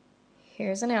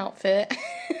 here's an outfit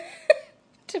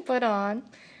to put on.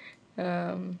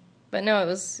 But no,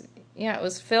 it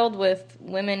was filled with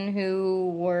women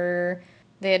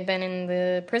they had been in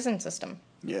the prison system.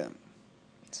 Yeah.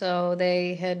 So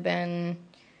they had been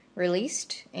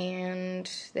released and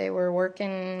they were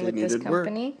working with this needed work.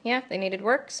 company. Yeah, they needed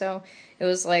work. So it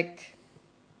was like,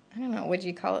 I don't know, would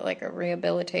you call it like a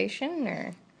rehabilitation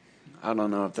or? I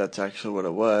don't know if that's actually what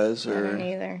it was, I or don't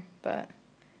either, but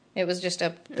it was just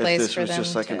a if place this for was them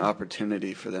just like to, an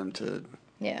opportunity for them to.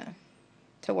 yeah,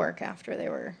 to work after they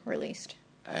were released.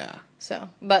 Yeah. So,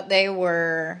 but they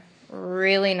were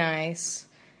really nice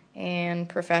and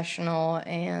professional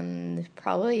and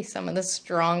probably some of the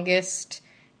strongest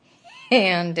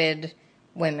handed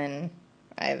women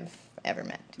I've ever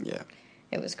met. Yeah.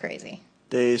 It was crazy.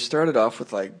 They started off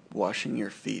with like washing your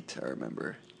feet, I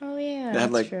remember. Oh yeah, They had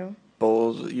that's like true.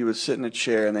 bowls. You would sit in a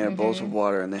chair and they had bowls of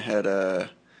water, and they had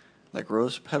like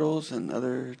rose petals and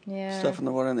other Yeah. stuff in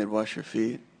the water, and they'd wash your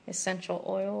feet. Essential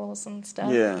oils and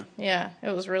stuff. Yeah. Yeah,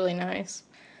 it was really nice.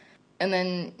 And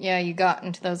then, yeah, you got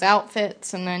into those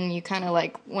outfits, and then you kind of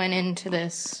like went into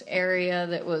this area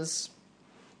that was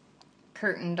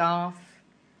curtained off,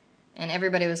 and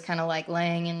everybody was kind of like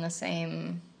laying in the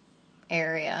same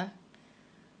area.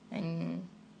 And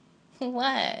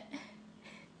what?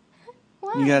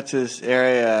 What? You got to this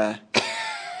area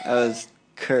that was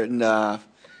curtained off,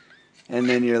 and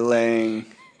then you're laying,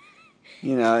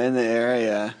 in the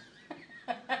area.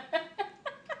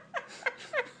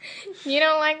 You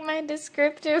don't like my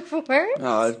descriptive words?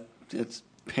 Oh, it's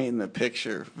painting the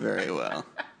picture very well.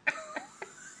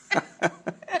 You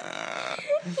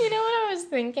know what I was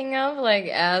thinking of, like,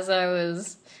 as I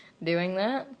was doing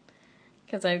that?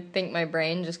 Because I think my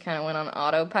brain just kind of went on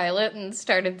autopilot and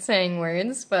started saying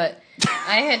words, but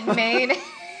I had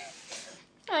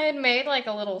made like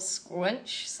a little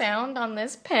squinch sound on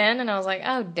this pen, and I was like,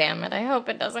 oh, damn it, I hope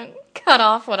it doesn't cut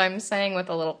off what I'm saying with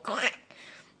a little click.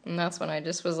 And that's when I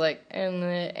just was like, in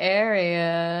the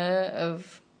area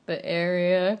of the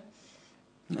area.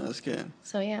 No, that's good.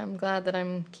 So yeah, I'm glad that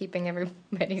I'm keeping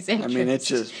everybody's interest. I mean, it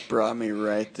just brought me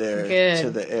right there Good. to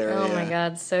the area. Oh my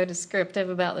god, so descriptive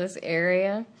about this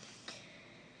area.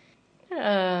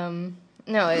 No,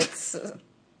 it's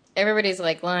everybody's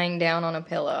like lying down on a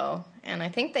pillow, and I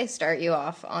think they start you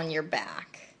off on your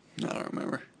back. I don't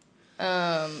remember.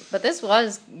 But this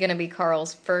was gonna be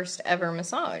Carl's first ever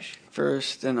massage.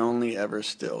 First and only ever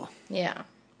still. Yeah,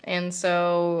 and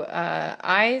so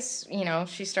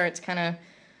she starts kind of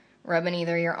rubbing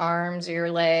either your arms or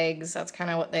your legs. That's kind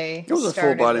of what they It was a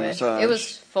started full body with. massage. It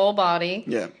was full body.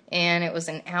 Yeah. And it was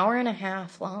an hour and a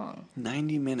half long.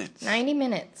 90 minutes. 90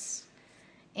 minutes.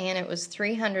 and it was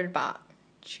 300 baht.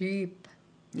 Cheap.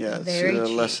 Yeah, it's Very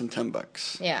cheap. less than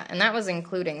 $10. Yeah, and that was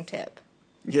including tip.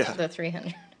 Yeah. The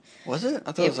 300. Was it?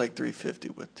 I thought it was like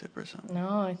 $350 with tip or something.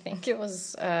 No, I think it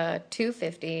was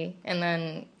 $250 and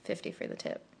then $50 for the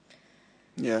tip.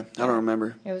 Yeah, I don't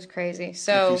remember. It was crazy.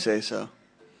 So if you say so.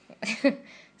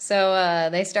 So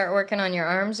they start working on your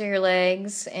arms or your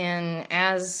legs, and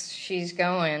as she's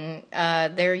going,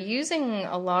 they're using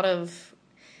a lot of,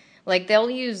 like, they'll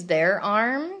use their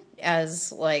arm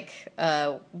as, like,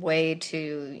 a way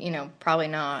to, you know, probably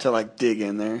not. To, like, dig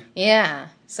in there. Yeah.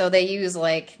 So they use,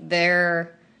 like,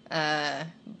 their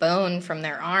bone from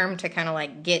their arm to kind of,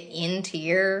 like, get into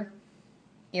your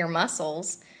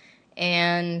muscles.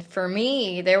 And for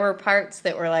me, there were parts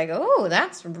that were like, oh,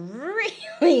 that's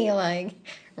really, like,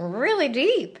 really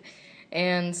deep.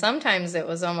 And sometimes it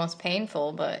was almost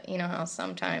painful, but you know how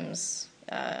sometimes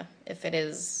if it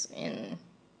is in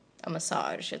a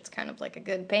massage, it's kind of like a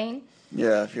good pain.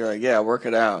 Yeah, if you're like, yeah, work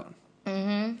it out.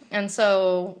 Mm-hmm. And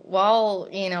so while,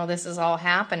 you know, this is all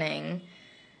happening,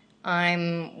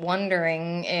 I'm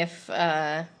wondering if,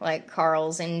 like,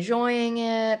 Carl's enjoying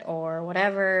it or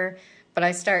whatever, but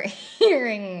I start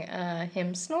hearing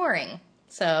him snoring.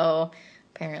 So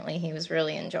apparently he was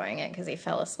really enjoying it because he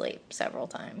fell asleep several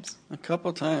times. A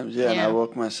couple times, yeah, and I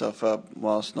woke myself up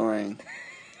while snoring.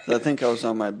 I think I was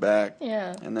on my back.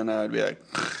 Yeah. And then I would be like,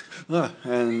 ugh,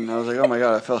 and I was like, oh my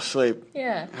God, I fell asleep.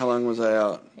 Yeah. How long was I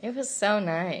out? It was so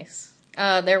nice.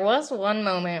 There was one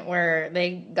moment where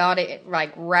they got it,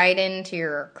 like, right into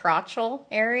your crotchal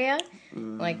area,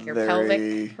 like your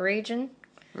pelvic region.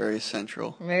 Very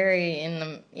central. Very in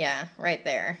the, yeah, right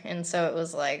there. And so it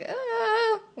was like,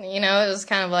 you know, it was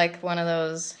kind of like one of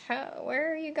those,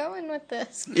 where are you going with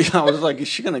this? Yeah, I was like, is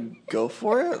she going to go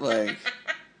for it? Like,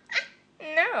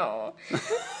 no.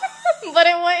 But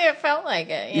it felt like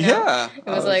it, you know? Yeah. It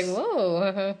was like,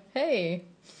 whoa, hey.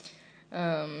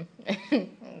 That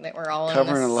we're all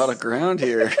covering in a lot of ground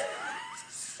here.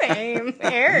 same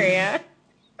area.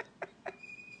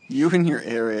 You and your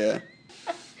area.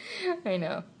 I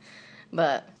know.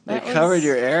 But they covered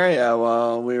your area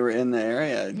while we were in the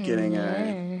area getting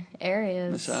a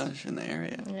areas massage in the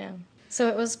area. Yeah. So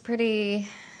it was pretty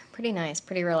nice,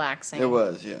 pretty relaxing. It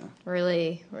was, yeah.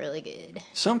 Really, really good.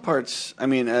 Some parts, I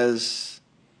mean, as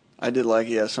I did like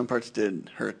it, yeah, some parts did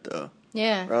hurt, though.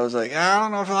 Yeah. Where I was like, I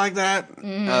don't know if I like that.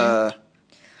 Mm-hmm.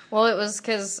 Well, it was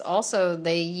because also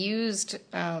they used,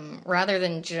 rather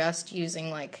than just using,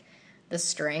 like, the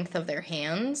strength of their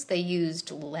hands, they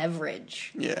used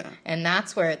leverage. Yeah. And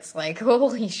that's where it's like,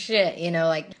 holy shit, you know,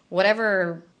 like,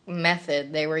 whatever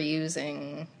method they were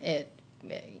using, it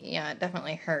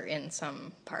definitely hurt in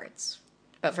some parts.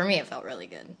 But for me, it felt really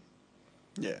good.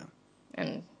 Yeah.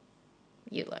 And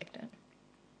you liked it.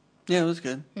 Yeah, it was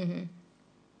good. Mm-hmm.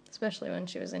 Especially when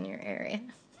she was in your area.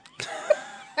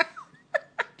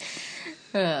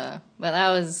 But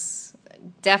that was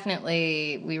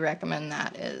definitely, we recommend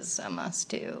that as a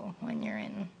must-do when you're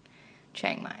in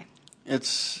Chiang Mai.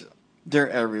 They're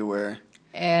everywhere.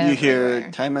 Everywhere. You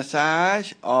hear Thai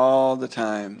massage all the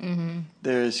time. Mm-hmm.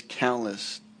 There's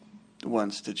countless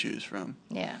ones to choose from.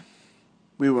 Yeah.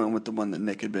 We went with the one that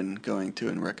Nick had been going to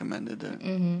and recommended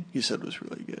that he said was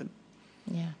really good.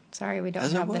 Yeah. Sorry we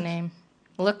don't have the name.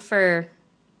 Look for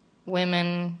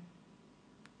women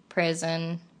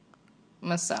prison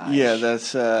massage. Yeah,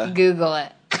 that's... Google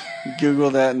it.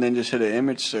 Google that and then just hit an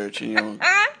image search and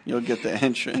you'll get the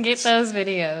entrance. Get those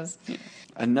videos. Yeah.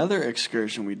 Another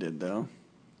excursion we did, though,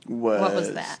 was... What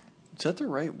was that? Is that the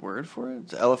right word for it?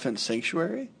 It's Elephant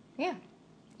Sanctuary? Yeah.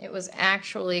 It was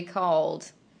actually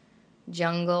called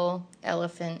Jungle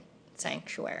Elephant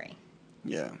Sanctuary.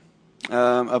 Yeah.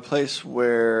 A place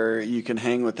where you can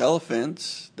hang with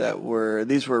elephants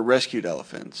these were rescued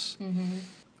elephants. Mm-hmm.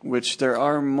 Which there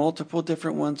are multiple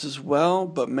different ones as well,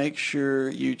 but make sure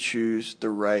you choose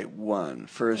the right one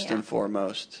first and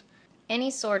foremost. Any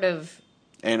sort of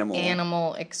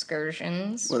animal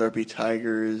excursions. Whether it be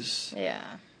tigers. Yeah.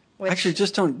 Actually,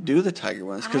 just don't do the tiger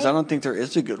ones, because I don't think there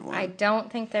is a good one. I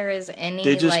don't think there is any,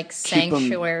 they just like,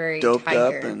 sanctuary keep them doped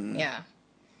tiger. Up and, yeah.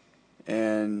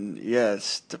 And, yeah,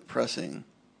 it's depressing.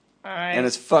 And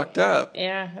it's fucked up.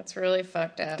 Yeah, it's really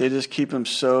fucked up. They just keep them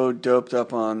so doped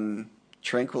up on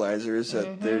tranquilizers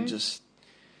that they're just,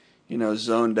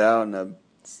 zoned out, and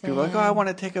people are like, oh, I want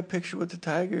to take a picture with the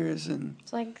tigers, and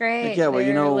it's like, great, like, yeah, well,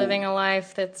 they're living a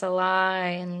life that's a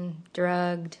lie and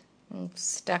drugged and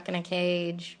stuck in a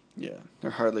cage. Yeah, they're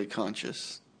hardly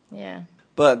conscious. Yeah.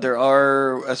 But there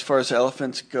are, as far as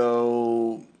elephants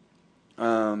go,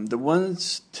 the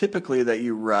ones typically that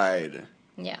you ride,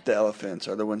 the elephants,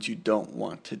 are the ones you don't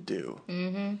want to do.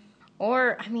 Mm-hmm.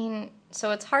 Or, I mean,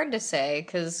 So it's hard to say,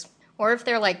 or if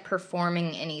they're, like,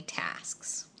 performing any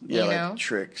tasks. Yeah, you like know?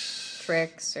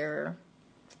 tricks Or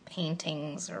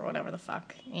paintings or whatever the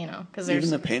fuck, because Even there's...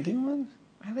 the painting one?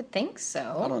 I would think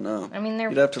so. I don't know. I mean, they're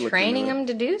You'd have to look training into it.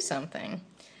 them to do something.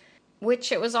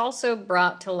 Which it was also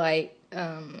brought to light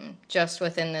just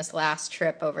within this last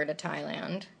trip over to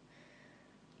Thailand,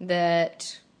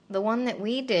 that the one that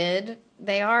we did,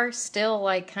 they are still,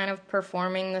 like, kind of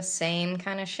performing the same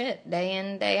kind of shit day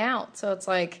in, day out. So it's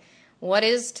like, what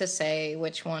is to say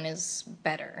which one is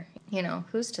better?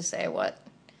 Who's to say what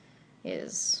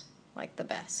is, like, the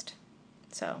best?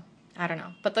 So, I don't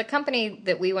know. But the company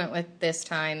that we went with this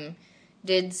time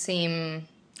did seem...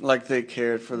 like they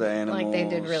cared for the animals. Like they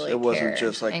did really It wasn't care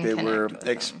just like and they connect were with them.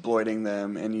 exploiting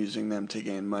them and using them to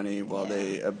gain money while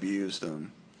they abused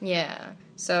them. Yeah.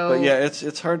 So... But yeah,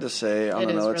 it's hard to say. I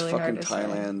don't know. It's really fucking hard to say.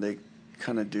 Thailand. They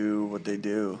kind of do what they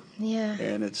do. Yeah.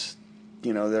 And it's,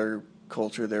 their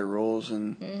culture, their rules,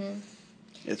 and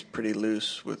it's pretty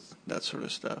loose with that sort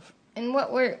of stuff. And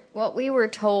what we were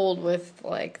told with,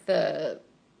 like, the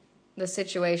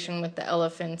situation with the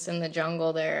elephants in the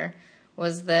jungle there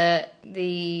was that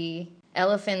the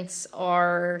elephants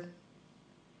are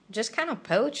just kind of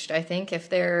poached, I think, if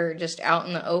they're just out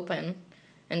in the open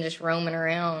and just roaming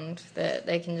around, that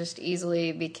they can just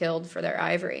easily be killed for their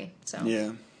ivory. So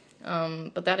Yeah.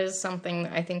 But that is something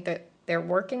I think that they're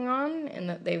working on, and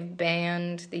that they've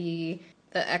banned the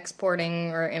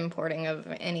exporting or importing of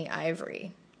any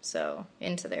ivory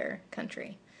into their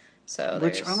country. So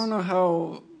Which I don't know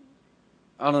how...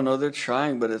 I don't know, they're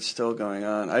trying, but it's still going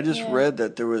on. I just read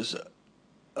that there was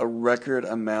a record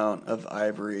amount of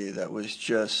ivory that was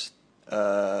just,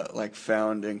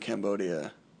 found in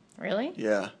Cambodia. Really?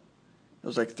 Yeah. It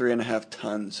was like 3.5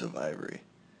 tons of ivory.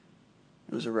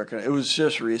 It was a record. It was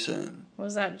just recent.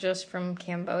 Was that just from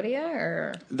Cambodia,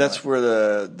 or? That's where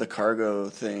the cargo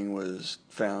thing was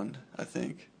found, I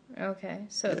think. Okay,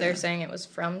 so they're saying it was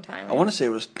from Thailand? I want to say it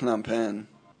was Phnom Penh.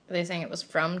 Are they saying it was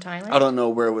from Thailand? I don't know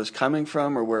where it was coming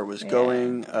from or where it was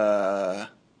going. I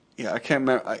can't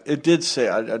remember. It did say,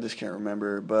 I just can't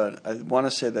remember, but I want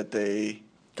to say that they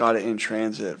got it in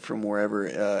transit from wherever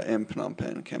in Phnom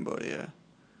Penh, Cambodia.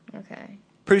 Okay.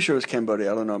 Pretty sure it was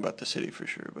Cambodia. I don't know about the city for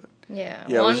sure, but yeah,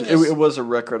 well, it was a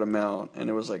record amount, and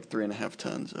it was like 3.5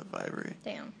 tons of ivory.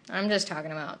 Damn, I'm just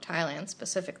talking about Thailand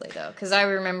specifically though, because I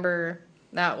remember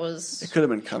that was... It could have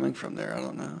been coming from there. I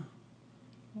don't know.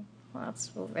 Well,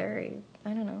 that's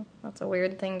I don't know. That's a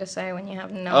weird thing to say when you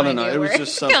have no idea. I don't know. It was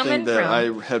just something that from.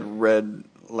 I had read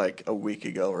like a week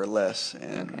ago or less.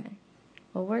 And okay.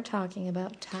 Well, we're talking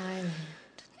about Thailand.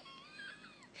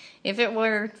 If it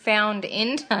were found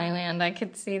in Thailand, I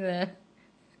could see the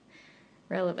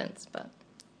relevance, but...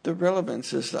 The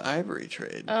relevance is the ivory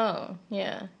trade. Oh,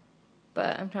 yeah.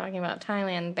 But I'm talking about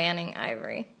Thailand banning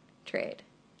ivory trade.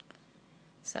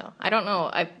 So, I don't know.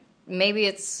 Maybe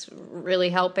it's really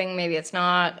helping, maybe it's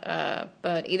not.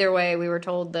 But either way, we were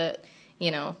told that,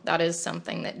 that is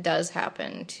something that does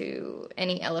happen to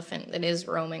any elephant that is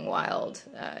roaming wild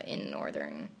in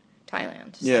northern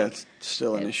Thailand. So yeah, it's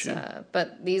still an issue.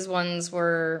 But these ones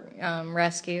were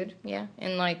rescued,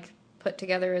 and put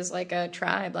together as like a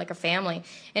tribe, like a family.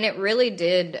 And it really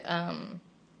did,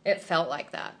 it felt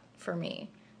like that for me.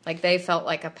 Like they felt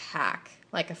like a pack,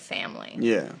 like a family.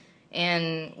 Yeah.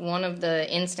 And one of the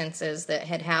instances that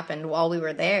had happened while we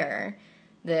were there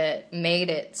that made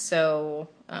it so...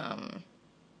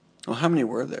 well, how many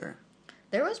were there?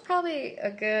 There was probably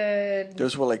a good... There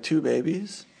was, like 2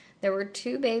 babies? There were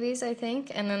 2 babies, I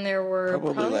think, and then there were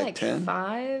probably like 10?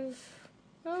 5...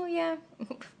 Oh, yeah.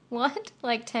 What?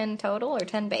 Like 10 total, or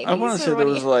 10 babies? I want to say there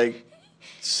was like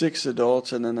 6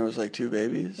 adults and then there was like 2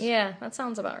 babies. Yeah, that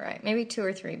sounds about right. Maybe 2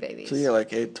 or 3 babies. So yeah,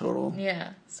 like 8 total.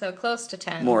 Yeah, so close to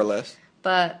 10. More or less.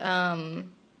 But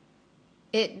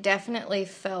it definitely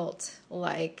felt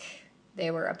like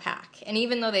they were a pack. And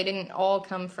even though they didn't all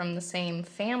come from the same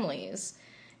families,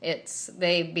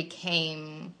 they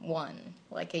became one,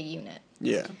 like a unit.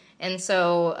 Yeah. And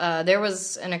so there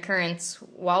was an occurrence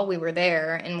while we were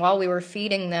there, and while we were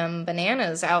feeding them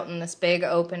bananas out in this big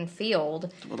open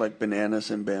field. Like bananas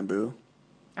and bamboo?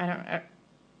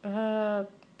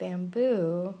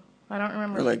 Bamboo? I don't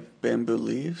remember. Or like bamboo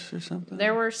leaves or something?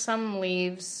 There were some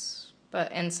leaves,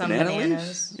 and some Banana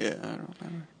bananas. Leaves? Yeah, I don't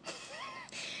remember.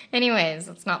 Anyways,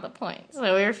 that's not the point.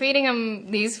 So we were feeding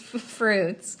them these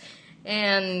fruits,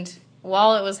 and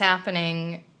while it was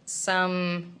happening,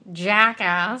 some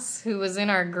jackass who was in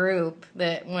our group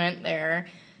that went there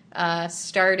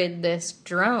started this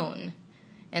drone.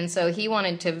 And so he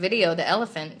wanted to video the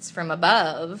elephants from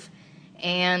above,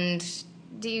 and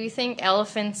do you think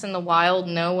elephants in the wild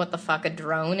know what the fuck a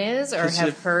drone is, or 'Cause have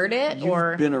if heard it, You've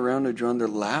or been around a drone, they're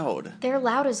loud. they're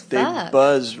loud as They fuck?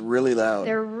 buzz really loud.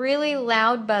 They're really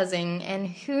loud buzzing, and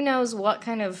who knows what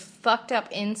kind of fucked up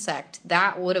insect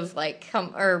that would have like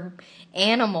come, or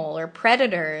animal or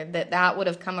predator that would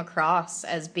have come across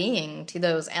as being to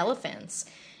those elephants.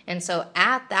 And so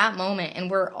at that moment, and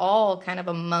we're all kind of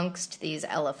amongst these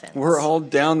elephants. We're all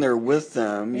down there with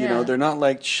them. You Yeah. know, they're not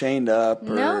like chained up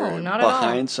or No, not at all.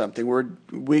 behind something.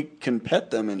 We can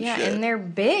pet them and Yeah, shit. and they're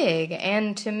big.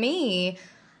 And to me,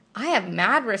 I have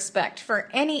mad respect for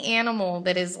any animal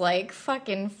that is like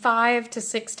fucking 5 to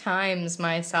 6 times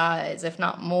my size, if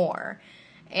not more.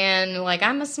 And like,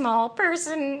 I'm a small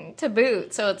person to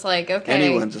boot, so it's like, okay.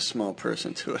 Anyone's a small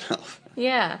person to an elephant.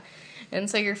 Yeah. And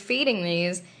so you're feeding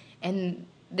these, and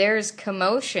there's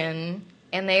commotion,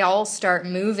 and they all start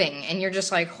moving, and you're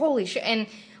just like, holy shit. And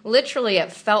literally,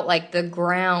 it felt like the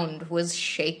ground was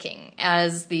shaking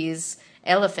as these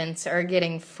elephants are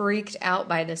getting freaked out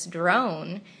by this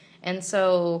drone. And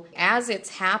so as it's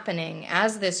happening,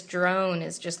 as this drone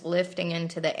is just lifting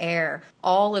into the air,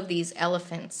 all of these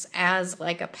elephants, as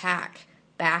like a pack,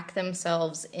 back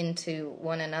themselves into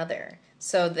one another.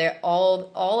 So they're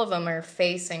all of them are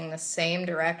facing the same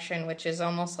direction, which is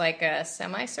almost like a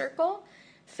semicircle,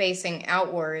 facing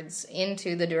outwards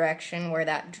into the direction where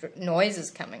that noise is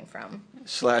coming from.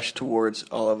 / towards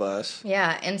all of us.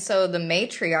 Yeah, and so the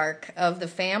matriarch of the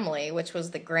family, which was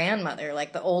the grandmother,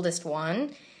 like the oldest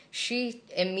one, she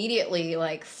immediately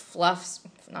like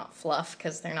not fluff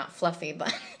because they're not fluffy,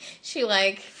 but she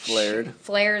like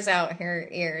flares out her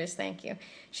ears. Thank you.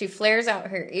 She flares out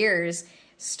her ears,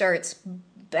 starts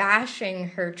bashing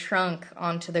her trunk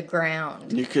onto the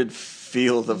ground. You could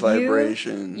feel the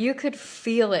vibration. You could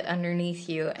feel it underneath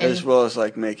you. And as well as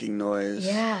like making noise.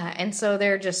 yeah, and so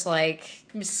they're just like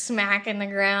smacking the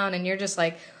ground, and you're just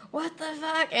like, what the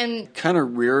fuck? And kind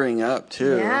of rearing up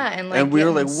too. yeah, and like we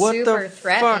were like, what super the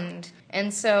threatened. fuck?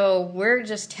 And so we're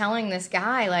just telling this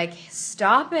guy, like,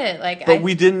 stop it. Like, But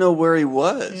we didn't know where he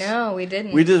was. No, we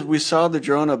didn't. We saw the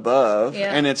drone above,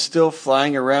 Yeah. and it's still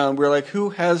flying around. We're like,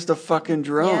 who has the fucking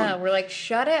drone? Yeah, we're like,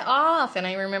 shut it off. And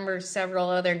I remember several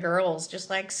other girls just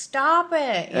like, stop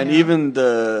it. And you know? even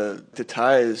the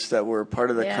ties that were part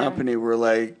of the Yeah. company were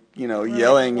like, We're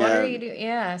yelling like, what at. are you doing?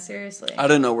 Yeah, seriously. I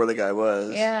didn't know where the guy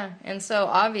was. Yeah, and so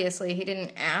obviously he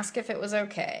didn't ask if it was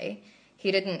okay.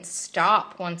 He didn't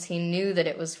stop once he knew that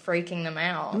it was freaking them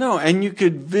out. No, and you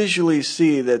could visually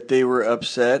see that they were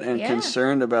upset and Yeah.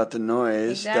 concerned about the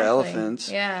noise, Exactly. the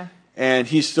elephants. Yeah. And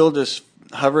he's still just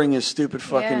hovering his stupid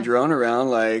fucking Yeah. drone around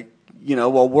like,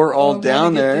 while we're all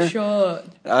down there. Shot.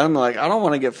 I'm like, I don't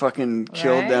want to get fucking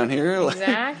killed Right? down here. Like,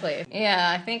 Exactly. Yeah,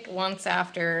 I think once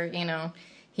after,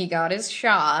 he got his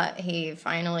shot, he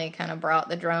finally kind of brought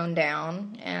the drone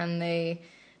down, and they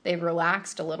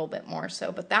relaxed a little bit more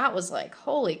so. But that was like,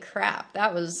 holy crap.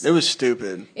 it was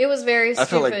stupid. It was very stupid. I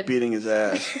felt like beating his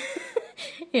ass.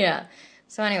 Yeah.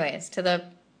 So anyways, to the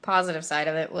positive side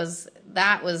of it was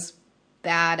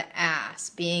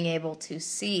badass being able to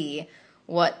see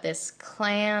what this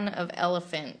clan of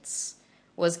elephants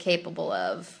was capable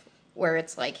of, where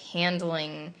it's like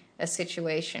handling a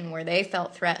situation where they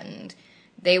felt threatened.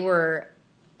 They were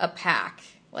a pack.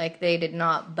 Like, they did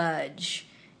not budge,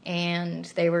 and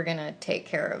they were going to take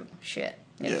care of shit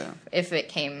if it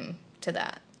came to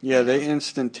that. Yeah, they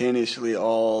instantaneously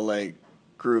all like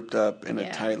grouped up in a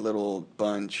Yeah. tight little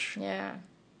bunch. Yeah.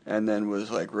 And then was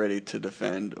like ready to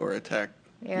defend or attack,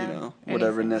 Yeah,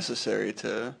 whatever anything. necessary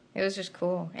to. It was just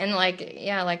cool. And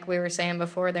like we were saying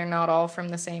before, they're not all from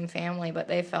the same family, but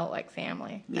they felt like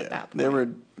family at that point. They were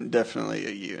definitely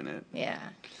a unit. Yeah.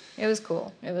 It was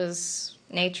cool. It was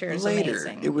nature's Later,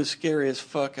 amazing. it was scary as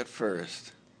fuck at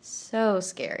first. So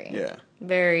scary. Yeah.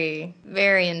 Very,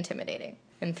 very intimidating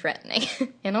and threatening.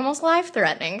 And almost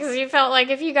life-threatening, because you felt like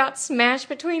if you got smashed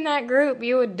between that group,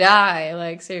 you would die.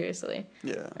 Like, seriously.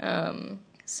 Yeah.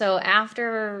 So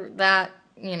after that,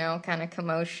 kind of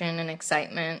commotion and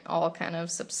excitement all kind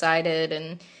of subsided,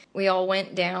 and we all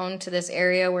went down to this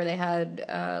area where they had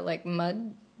like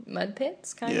mud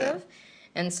pits, kind Yeah. of.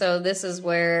 And so this is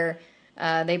where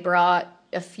they brought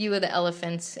a few of the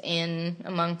elephants in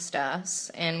amongst us,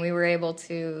 and we were able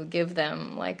to give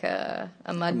them like a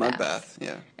mud bath.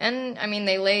 Yeah. And I mean,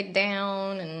 they laid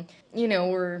down, and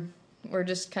we're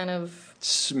just kind of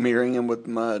Smearing them with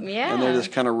mud. Yeah. And they're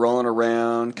just kind of rolling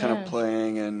around, kind Yeah. of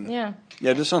playing, and yeah.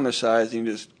 just on their sides, you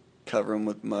can just cover them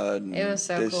with mud. And It was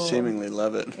so they cool. seemingly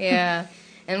love it. Yeah.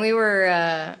 And we were,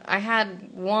 I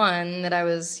had one that I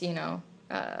was,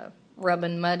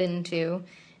 rubbing mud into,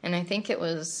 and I think it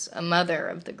was a mother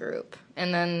of the group.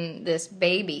 And then this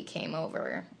baby came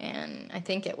over, and I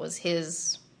think it was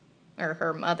his or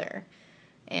her mother.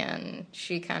 And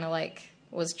she kind of like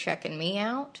was checking me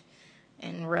out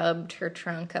and rubbed her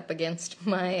trunk up against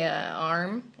my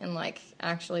arm and like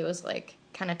actually was like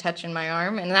kind of touching my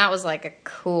arm. And that was like a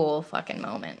cool fucking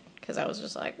moment because I was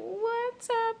just like, what's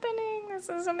happening? This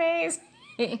is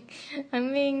amazing.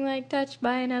 I'm being like touched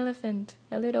by an elephant,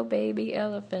 a little baby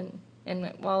elephant,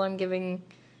 and while I'm giving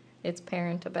its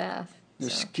parent a bath. Their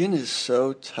skin is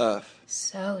so tough.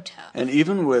 So tough. And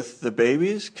even with the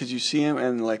babies, because you see them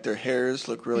and like their hairs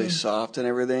look really soft and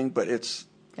everything, but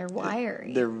they're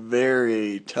wiry. They're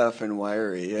very tough and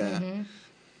wiry, yeah. Mm-hmm.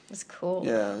 It's cool.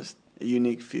 Yeah, it's a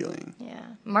unique feeling. Yeah.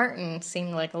 Martin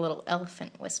seemed like a little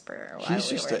elephant whisperer while He's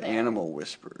just an animal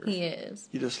whisperer. He is.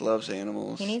 He just loves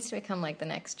animals. He needs to become like the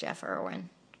next Jeff Irwin.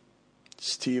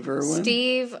 Steve Irwin?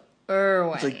 Steve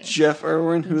Irwin. It's like Jeff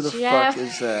Irwin? Who the fuck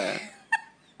is that?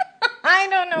 I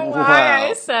don't know why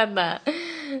I said that.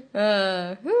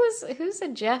 Who's a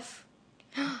Jeff?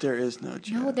 There is no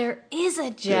Jeff. No, there is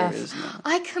a Jeff. There is no.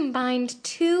 I combined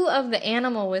two of the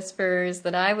animal whisperers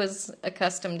that I was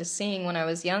accustomed to seeing when I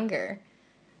was younger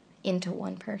into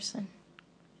one person.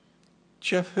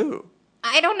 Jeff who?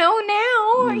 I don't know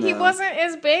now. No. He wasn't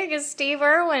as big as Steve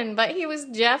Irwin, but he was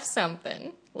Jeff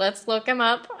something. Let's look him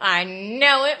up. I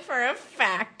know it for a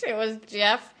fact. It was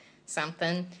Jeff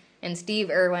something and Steve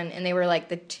Irwin, and they were like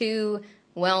the two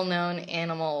well-known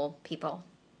animal people.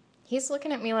 He's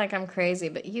looking at me like I'm crazy,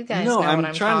 but you guys know what I'm talking about. No,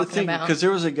 I'm trying to think, because there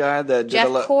was a guy that did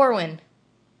Jeff Corwin.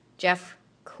 Jeff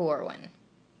Corwin.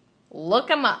 Look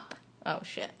him up. Oh,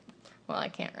 shit. Well, I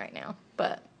can't right now,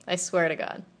 but I swear to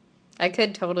God. I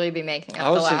could totally be making up the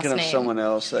last name. I was thinking of someone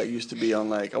else that used to be on,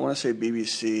 like, I want to say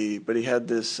BBC, but he had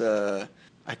this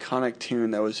iconic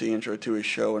tune that was the intro to his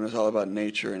show, and it was all about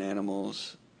nature and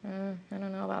animals. I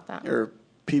don't know about that. Or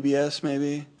PBS,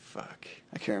 maybe? Fuck.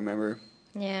 I can't remember.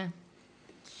 Yeah.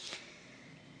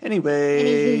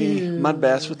 Anyway, mud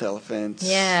baths with elephants.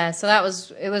 Yeah, so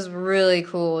it was really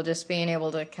cool just being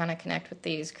able to kind of connect with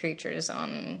these creatures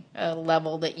on a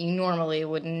level that you normally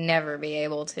would never be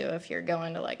able to if you're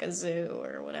going to like a zoo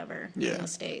or whatever in the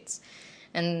States.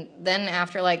 And then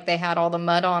after like they had all the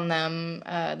mud on them,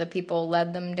 the people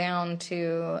led them down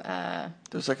to...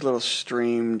 There's like a little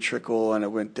stream trickle and it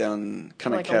went down,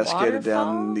 kind of like cascaded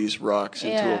down these rocks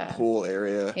into a pool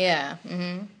area. Yeah,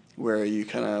 mm-hmm. Where you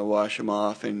kind of wash them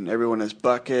off, and everyone has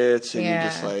buckets, and you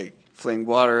just like fling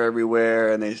water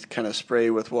everywhere, and they kind of spray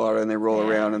with water, and they roll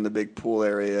around in the big pool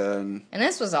area. And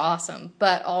this was awesome,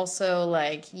 but also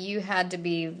like you had to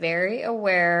be very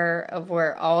aware of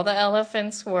where all the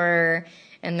elephants were,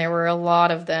 and there were a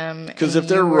lot of them. Because if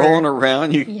they're rolling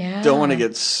around, you don't want to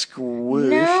get squished.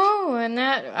 No, and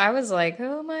that I was like,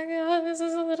 oh my God, this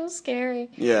is a little scary.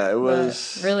 Yeah, it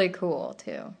was but really cool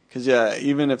too. Because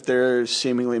even if they're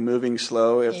seemingly moving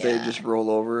slow, if they just roll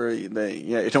over, you don't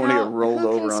want to get rolled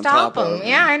over on top of them.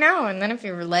 Yeah, I know. And then if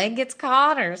your leg gets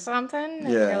caught or something,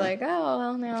 and you're like, oh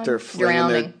well, now if they're flinging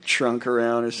their trunk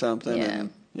around or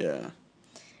something. Yeah.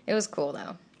 It was cool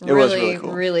though. It was really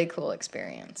cool. Really cool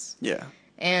experience. Yeah.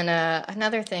 And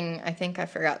another thing I think I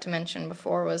forgot to mention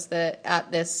before was that at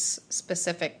this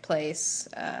specific place,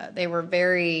 they were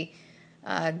very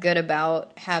good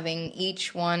about having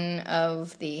each one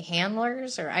of the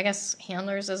handlers, or I guess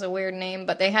handlers is a weird name,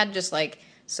 but they had just like,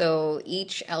 so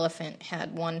each elephant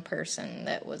had one person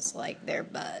that was like their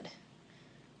bud.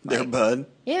 Their bud?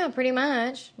 Yeah, pretty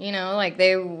much. You know, like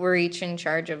they were each in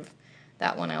charge of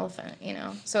that one elephant, you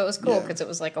know. So it was cool because it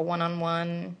was like a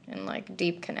one-on-one and like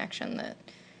deep connection that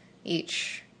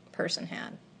each person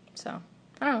had. So,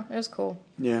 I don't know, it was cool.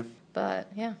 Yeah. But,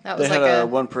 yeah, that was they like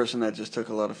had one person that just took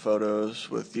a lot of photos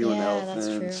with you and elephants.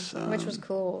 Yeah, that's true. Which was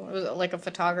cool. It was like a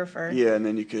photographer. Yeah, and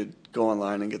then you could go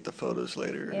online and get the photos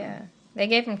later. Yeah. They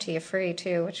gave them to you free,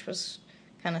 too, which was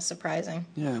kind of surprising.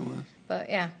 Yeah, it was. But,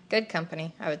 yeah, good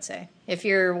company, I would say. If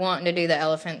you're wanting to do the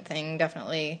elephant thing,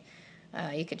 definitely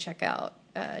you could check out,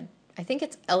 I think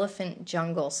it's Elephant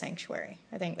Jungle Sanctuary.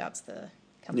 I think that's the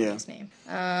company's name.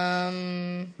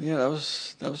 Yeah, that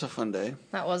was a fun day.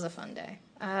 That was a fun day.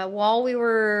 While we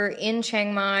were in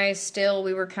Chiang Mai, still,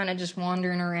 we were kind of just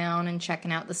wandering around and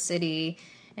checking out the city,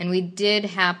 and we did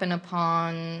happen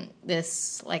upon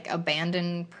this, like,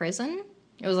 abandoned prison.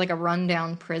 It was like a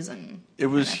rundown prison. It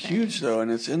was huge, though, and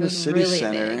it's in the city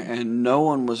center, and no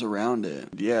one was around it.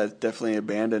 Yeah, it's definitely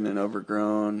abandoned and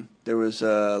overgrown. There was,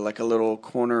 like, a little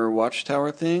corner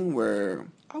watchtower thing where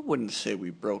I wouldn't say we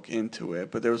broke into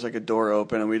it, but there was, like, a door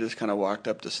open, and we just kind of walked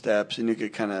up the steps, and you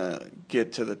could kind of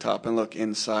get to the top and look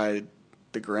inside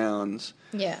the grounds.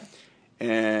 Yeah.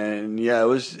 And yeah,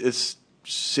 it's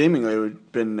seemingly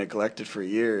been neglected for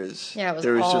years. Yeah, it was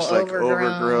there was all just like overgrown.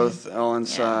 overgrowth all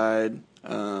inside.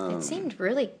 It seemed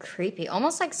really creepy,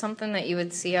 almost like something that you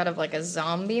would see out of like a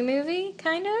zombie movie,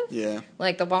 kind of. Yeah.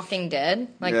 Like The Walking Dead,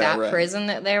 like Yeah, that right. prison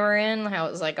that they were in, how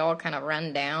it was like all kind of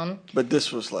run down. But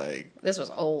this was like This was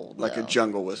old, a though.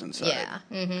 jungle was inside. Yeah,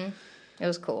 it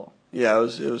was cool. Yeah, it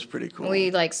was pretty cool.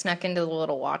 We like snuck into the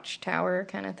little watchtower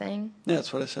kind of thing. Yeah,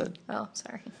 that's what I said. Oh,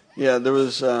 sorry. Yeah, there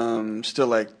was still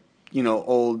like,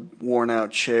 old worn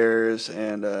out chairs,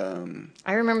 and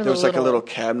I remember there was like a little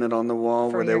cabinet on the wall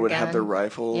for where they your would have their gun.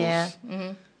 rifles. Yeah.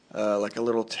 Like a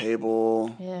little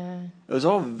table. Yeah. It was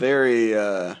all very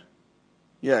kind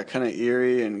of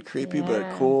eerie and creepy, but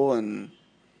Yeah. cool, and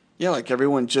yeah, like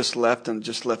everyone just left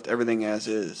everything as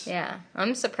is. Yeah.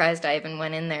 I'm surprised I even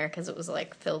went in there because it was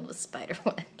like filled with spider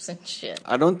webs and shit.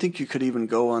 I don't think you could even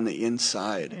go on the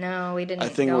inside. No, we didn't. I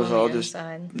think go it was on the all just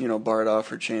inside. barred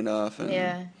off or chained off. And,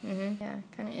 Yeah. Yeah.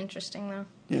 Kind of interesting though.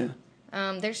 Yeah.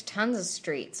 There's tons of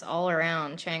streets all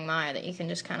around Chiang Mai that you can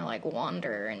just kind of like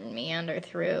wander and meander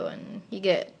through, and you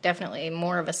get definitely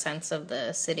more of a sense of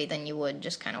the city than you would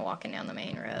just kind of walking down the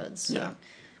main roads. So Yeah.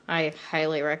 I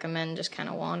highly recommend just kind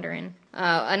of wandering.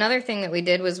 Another thing that we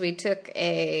did was we took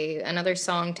another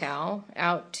song towel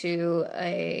out to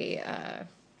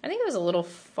I think it was a little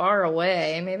far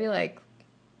away, maybe like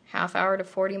half hour to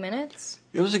 40 minutes.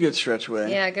 It was a good stretch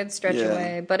away. Yeah, a good stretch Yeah.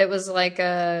 away. But it was like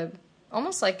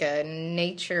almost like a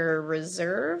nature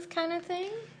reserve kind of thing.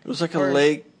 It was like a Or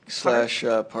lake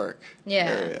 / park Yeah.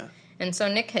 area. And so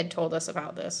Nick had told us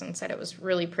about this and said it was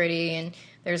really pretty, and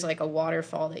there's like a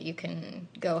waterfall that you can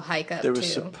go hike up There to.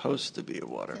 was supposed to be a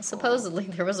waterfall. Supposedly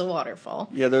there was a waterfall.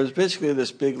 Yeah, there was basically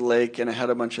this big lake, and it had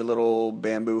a bunch of little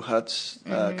bamboo huts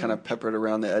kind of peppered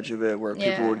around the edge of it where people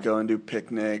Yeah. would go and do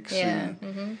picnics Yeah.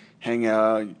 and hang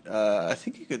out. I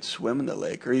think you could swim in the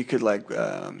lake, or you could like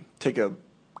take a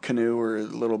canoe or a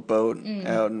little boat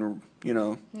out and,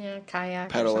 Yeah, kayak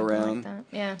paddle or something around. like that.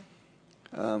 Yeah.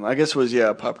 I guess it was,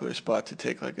 a popular spot to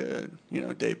take like a,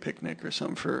 day picnic or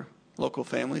something for local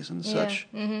families and such.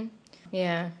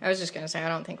 Yeah, I was just going to say, I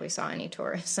don't think we saw any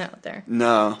tourists out there.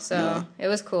 No. So no. it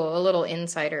was cool, a little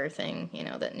insider thing,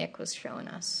 that Nick was showing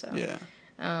us. So. Yeah.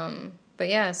 But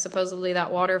yeah, supposedly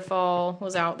that waterfall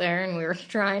was out there, and we were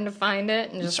trying to find it.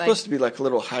 And It's just supposed to be like a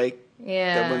little hike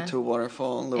yeah, that went to a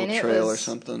waterfall, a little And it trail or was-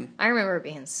 something. I remember it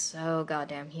being so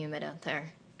goddamn humid out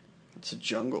there. It's a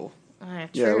jungle. True.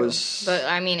 Yeah, it was- But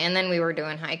I mean, and then we were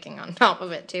doing hiking on top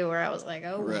of it too, where I was like,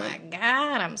 "Oh Right. my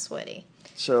god, I'm sweaty."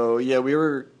 So yeah, we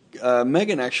were.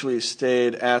 Megan actually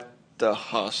stayed at the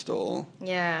hostel.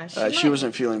 Yeah, She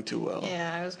wasn't feeling too well.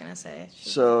 Yeah, I was gonna say.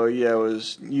 So yeah, it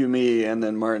was you, me, and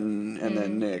then Martin, and Mm-hmm.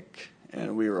 then Nick,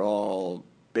 and we were all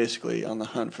basically on the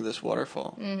hunt for this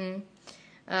waterfall.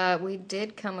 We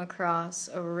did come across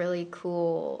a really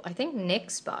cool. I think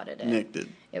Nick spotted it. Nick did.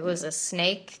 It was a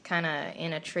snake, kind of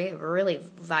in a tree, a really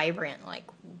vibrant, like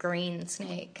green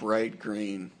snake. Bright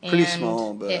green, pretty And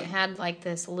small, but it had like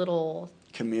this little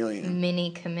chameleon. mini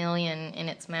chameleon in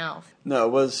its mouth. No,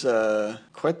 it was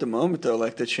quite the moment though.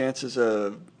 Like the chances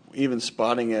of even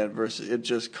spotting it versus it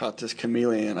just caught this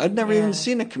chameleon. I'd never Yeah. even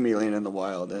seen a chameleon in the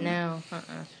wild, and No,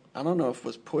 I don't know if it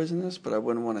was poisonous, but I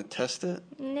wouldn't want to test it.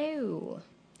 no.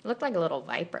 It looked like a little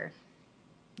viper.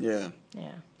 Yeah,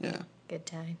 Yeah, yeah, good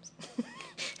times.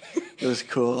 it was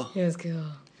cool. It was cool.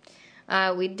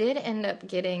 We did end up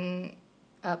getting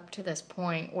up to this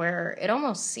point where it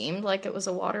almost seemed like it was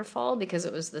a waterfall because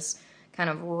it was this kind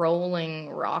of rolling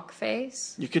rock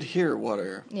face. You could hear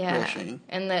water Yeah, rushing.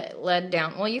 and that led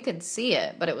down. Well, you could see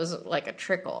it, but it was like a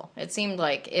trickle. It seemed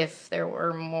like if it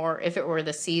were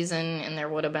the season and there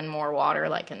would have been more water,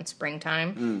 like in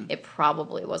springtime, it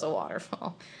probably was a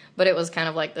waterfall. But it was kind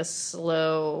of like this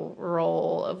slow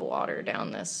roll of water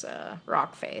down this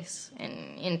rock face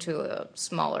and into a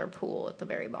smaller pool at the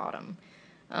very bottom,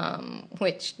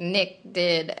 which Nick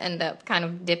did end up kind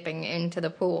of dipping into the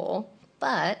pool,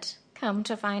 but. Come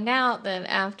to find out that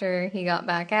after he got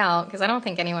back out, because I don't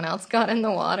think anyone else got in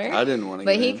the water. I didn't want to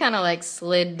But get he in. kind of like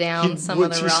slid down some of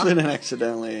the He rocks. slid in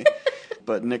accidentally,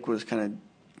 but Nick was kind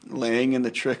of laying in the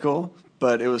trickle,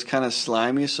 but it was kind of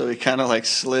slimy, so he kind of like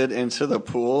slid into the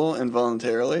pool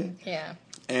involuntarily, Yeah.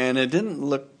 and it didn't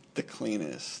look the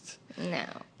cleanest. No.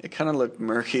 It kind of looked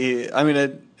murky. I mean,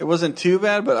 it wasn't too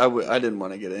bad, but I didn't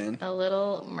want to get in. A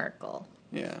little Merkel.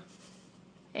 Yeah.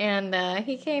 And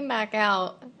he came back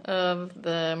out of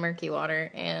the murky water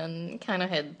and kind of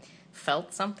had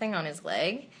felt something on his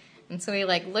leg. And so he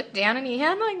like looked down and he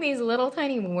had like these little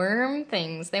tiny worm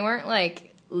things. They weren't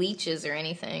like leeches or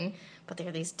anything, but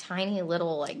they're these tiny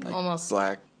little like almost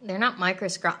Black. they're not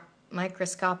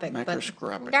microscopic.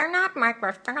 Microscopic. But they're not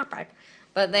microscopic.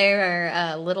 But they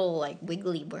are little, like,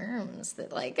 wiggly worms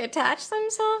that, like, attach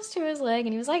themselves to his leg.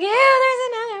 And he was like, yeah, there's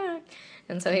another one.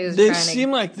 And so he was They trying to...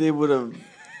 seem like they would have...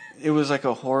 It was like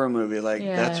a horror movie. Like,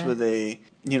 Yeah. that's where they...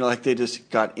 You know, like they just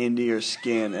got into your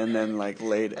skin and then, like,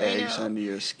 laid eggs know. under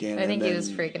your skin. I think and he then, was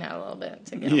freaking out a little bit.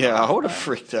 To get him Yeah, off, I would have but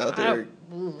freaked out. They I were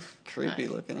don't- oof. creepy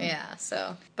looking. Yeah,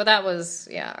 so... But that was,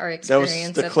 our That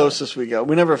experience. was the closest we got.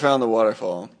 We never found the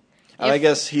waterfall. I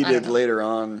guess he I don't did know. later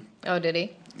on. Oh, did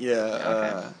he?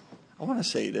 Yeah, I want to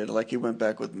say he did. Like, he went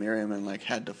back with Miriam and, like,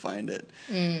 had to find it.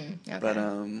 Okay. But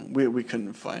we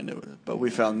couldn't find it. But we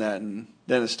found that, and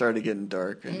then it started getting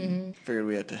dark, and figured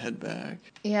we had to head back.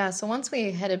 Yeah, so once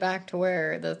we headed back to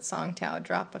where the Song Tao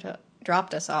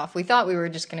dropped us off, we thought we were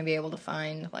just going to be able to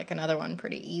find, like, another one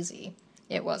pretty easy.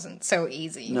 It wasn't so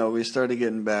easy. No, we started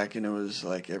getting back, and it was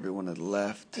like everyone had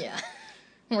left. Yeah.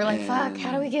 We're like, fuck,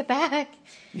 how do we get back?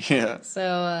 Yeah. So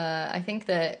I think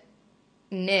that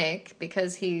Nick,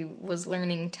 because he was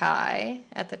learning Thai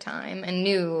at the time and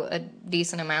knew a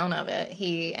decent amount of it,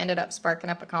 he ended up sparking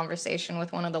up a conversation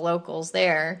with one of the locals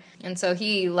there. And so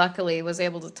he luckily was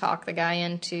able to talk the guy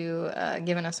into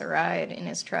giving us a ride in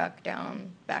his truck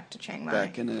down back to Chiang Mai.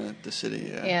 Back in the city,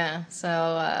 yeah. Yeah,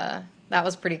 so that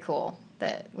was pretty cool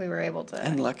that we were able to...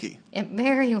 And lucky.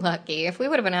 Very lucky. If we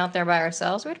would have been out there by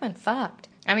ourselves, we'd have been fucked.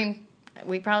 I mean...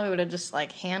 We probably would have just,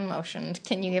 like, hand motioned,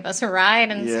 can you give us a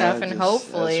ride and stuff, and just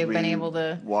hopefully as we been able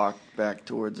to... walk back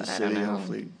towards the But I don't city, know.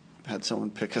 hopefully had someone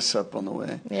pick us up on the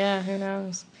way. Yeah, who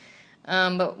knows?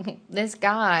 But this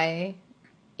guy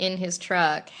in his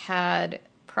truck had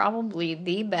probably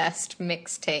the best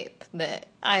mixtape that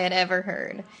I had ever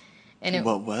heard. And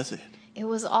What was it? it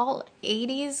was all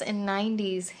 80s and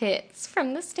 90s hits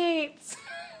from the States.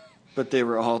 But they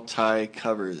were all Thai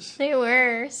covers. They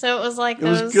were. So it was like It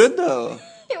was good, though.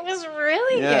 It was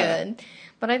really Yeah. good.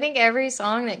 But I think every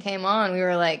song that came on, we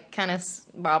were like kind of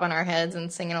bobbing our heads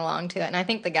and singing along to it. And I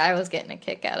think the guy was getting a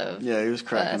kick out of Yeah, he was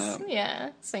cracking us. up. Yeah,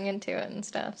 singing to it and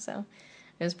stuff. So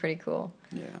it was pretty cool.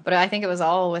 Yeah. But I think it was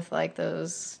all with like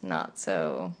those not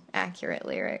so accurate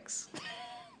lyrics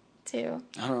too.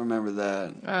 I don't remember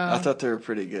that. I thought they were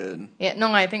pretty good. Yeah,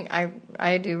 no, I think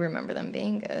I do remember them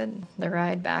being good. The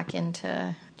ride back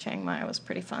into Chiang Mai was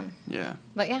pretty fun. Yeah.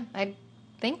 But yeah, I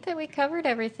think that we covered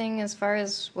everything as far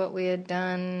as what we had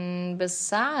done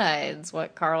besides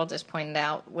what Carl just pointed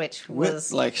out, which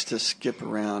was... Whit likes to skip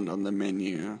around on the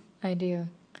menu. I do.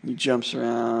 He jumps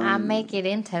around. I make it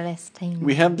interesting.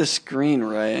 We have the screen,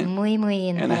 right? Muy, muy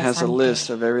interesante. And it has a list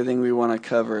of everything we want to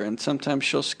cover. And sometimes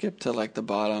she'll skip to, like, the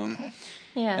bottom.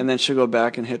 Yeah. And then she'll go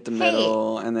back and hit the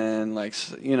middle. And then, like,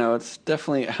 you know, it's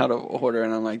definitely out of order.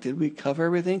 And I'm like, did we cover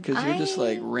everything? Because you're just,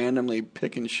 like, randomly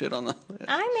picking shit on the list.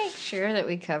 I make sure that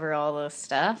we cover all this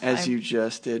stuff. As you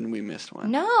just did, and we missed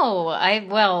one. No,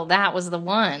 well, that was the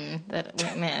one that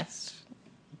we missed,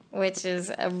 which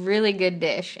is a really good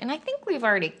dish. And I think we've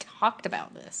already talked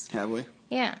about this. Have we?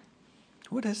 Yeah.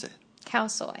 What is it? Khao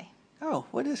soy. Oh,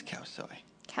 what is khao soy?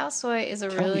 Khao soy is a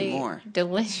Tell me really more.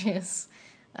 delicious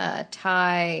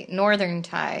northern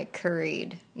Thai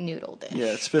curried noodle dish. Yeah,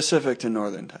 it's specific to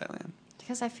northern Thailand.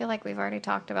 Because I feel like we've already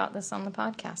talked about this on the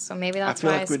podcast, so maybe that's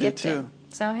feel why like I we did skipped it. too.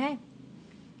 So hey,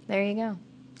 there you go.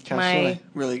 Khao soy,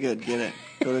 really good. Get it.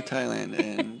 Go to Thailand,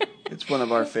 and it's one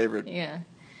of our favorite. Yeah,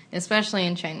 especially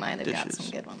in Chiang Mai, they've got Dishes.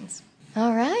 some good ones.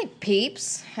 All right,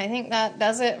 peeps. I think that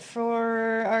does it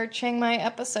for our Chiang Mai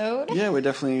episode. Yeah, we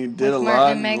definitely did With a Martin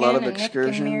lot, and Megan a lot of and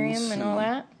excursions. Nick and Miriam and all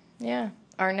that. Yeah.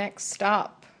 Our next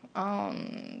stop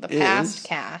on the past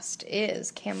cast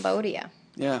is Cambodia.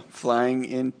 Yeah, flying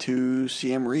into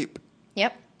Siem Reap.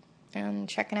 Yep. And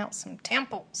checking out some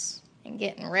temples and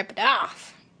getting ripped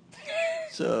off.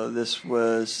 So this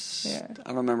was, Yeah. I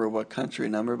don't remember what country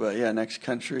number, but yeah, next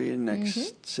country, next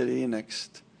Mm-hmm. city,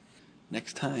 next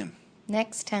time.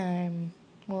 Next time.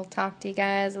 We'll talk to you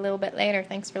guys a little bit later.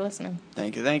 Thanks for listening.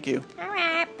 Thank you, thank you. All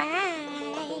right, bye.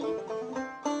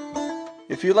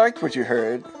 If you liked what you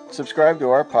heard, subscribe to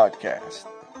our podcast.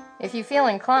 If you feel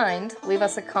inclined, leave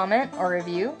us a comment or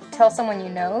review, tell someone you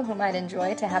know who might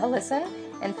enjoy to have a listen,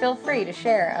 and feel free to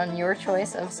share on your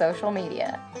choice of social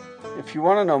media. If you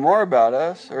want to know more about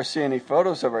us or see any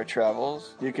photos of our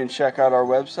travels, you can check out our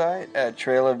website at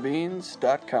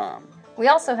trailofbeans.com. We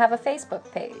also have a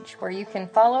Facebook page where you can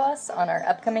follow us on our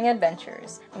upcoming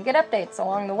adventures and get updates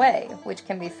along the way, which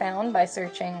can be found by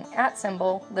searching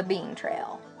 @the Bean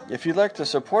Trail. If you'd like to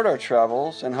support our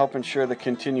travels and help ensure the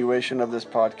continuation of this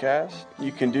podcast,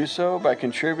 you can do so by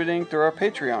contributing through our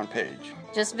Patreon page.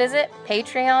 Just visit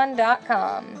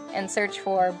patreon.com and search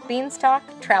for Beanstalk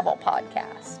Travel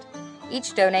Podcast.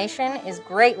 Each donation is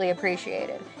greatly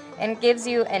appreciated, and gives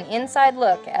you an inside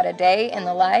look at a day in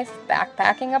the life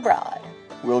backpacking abroad.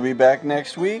 We'll be back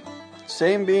next week.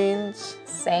 Same beans.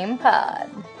 Same pod.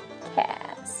 Cat.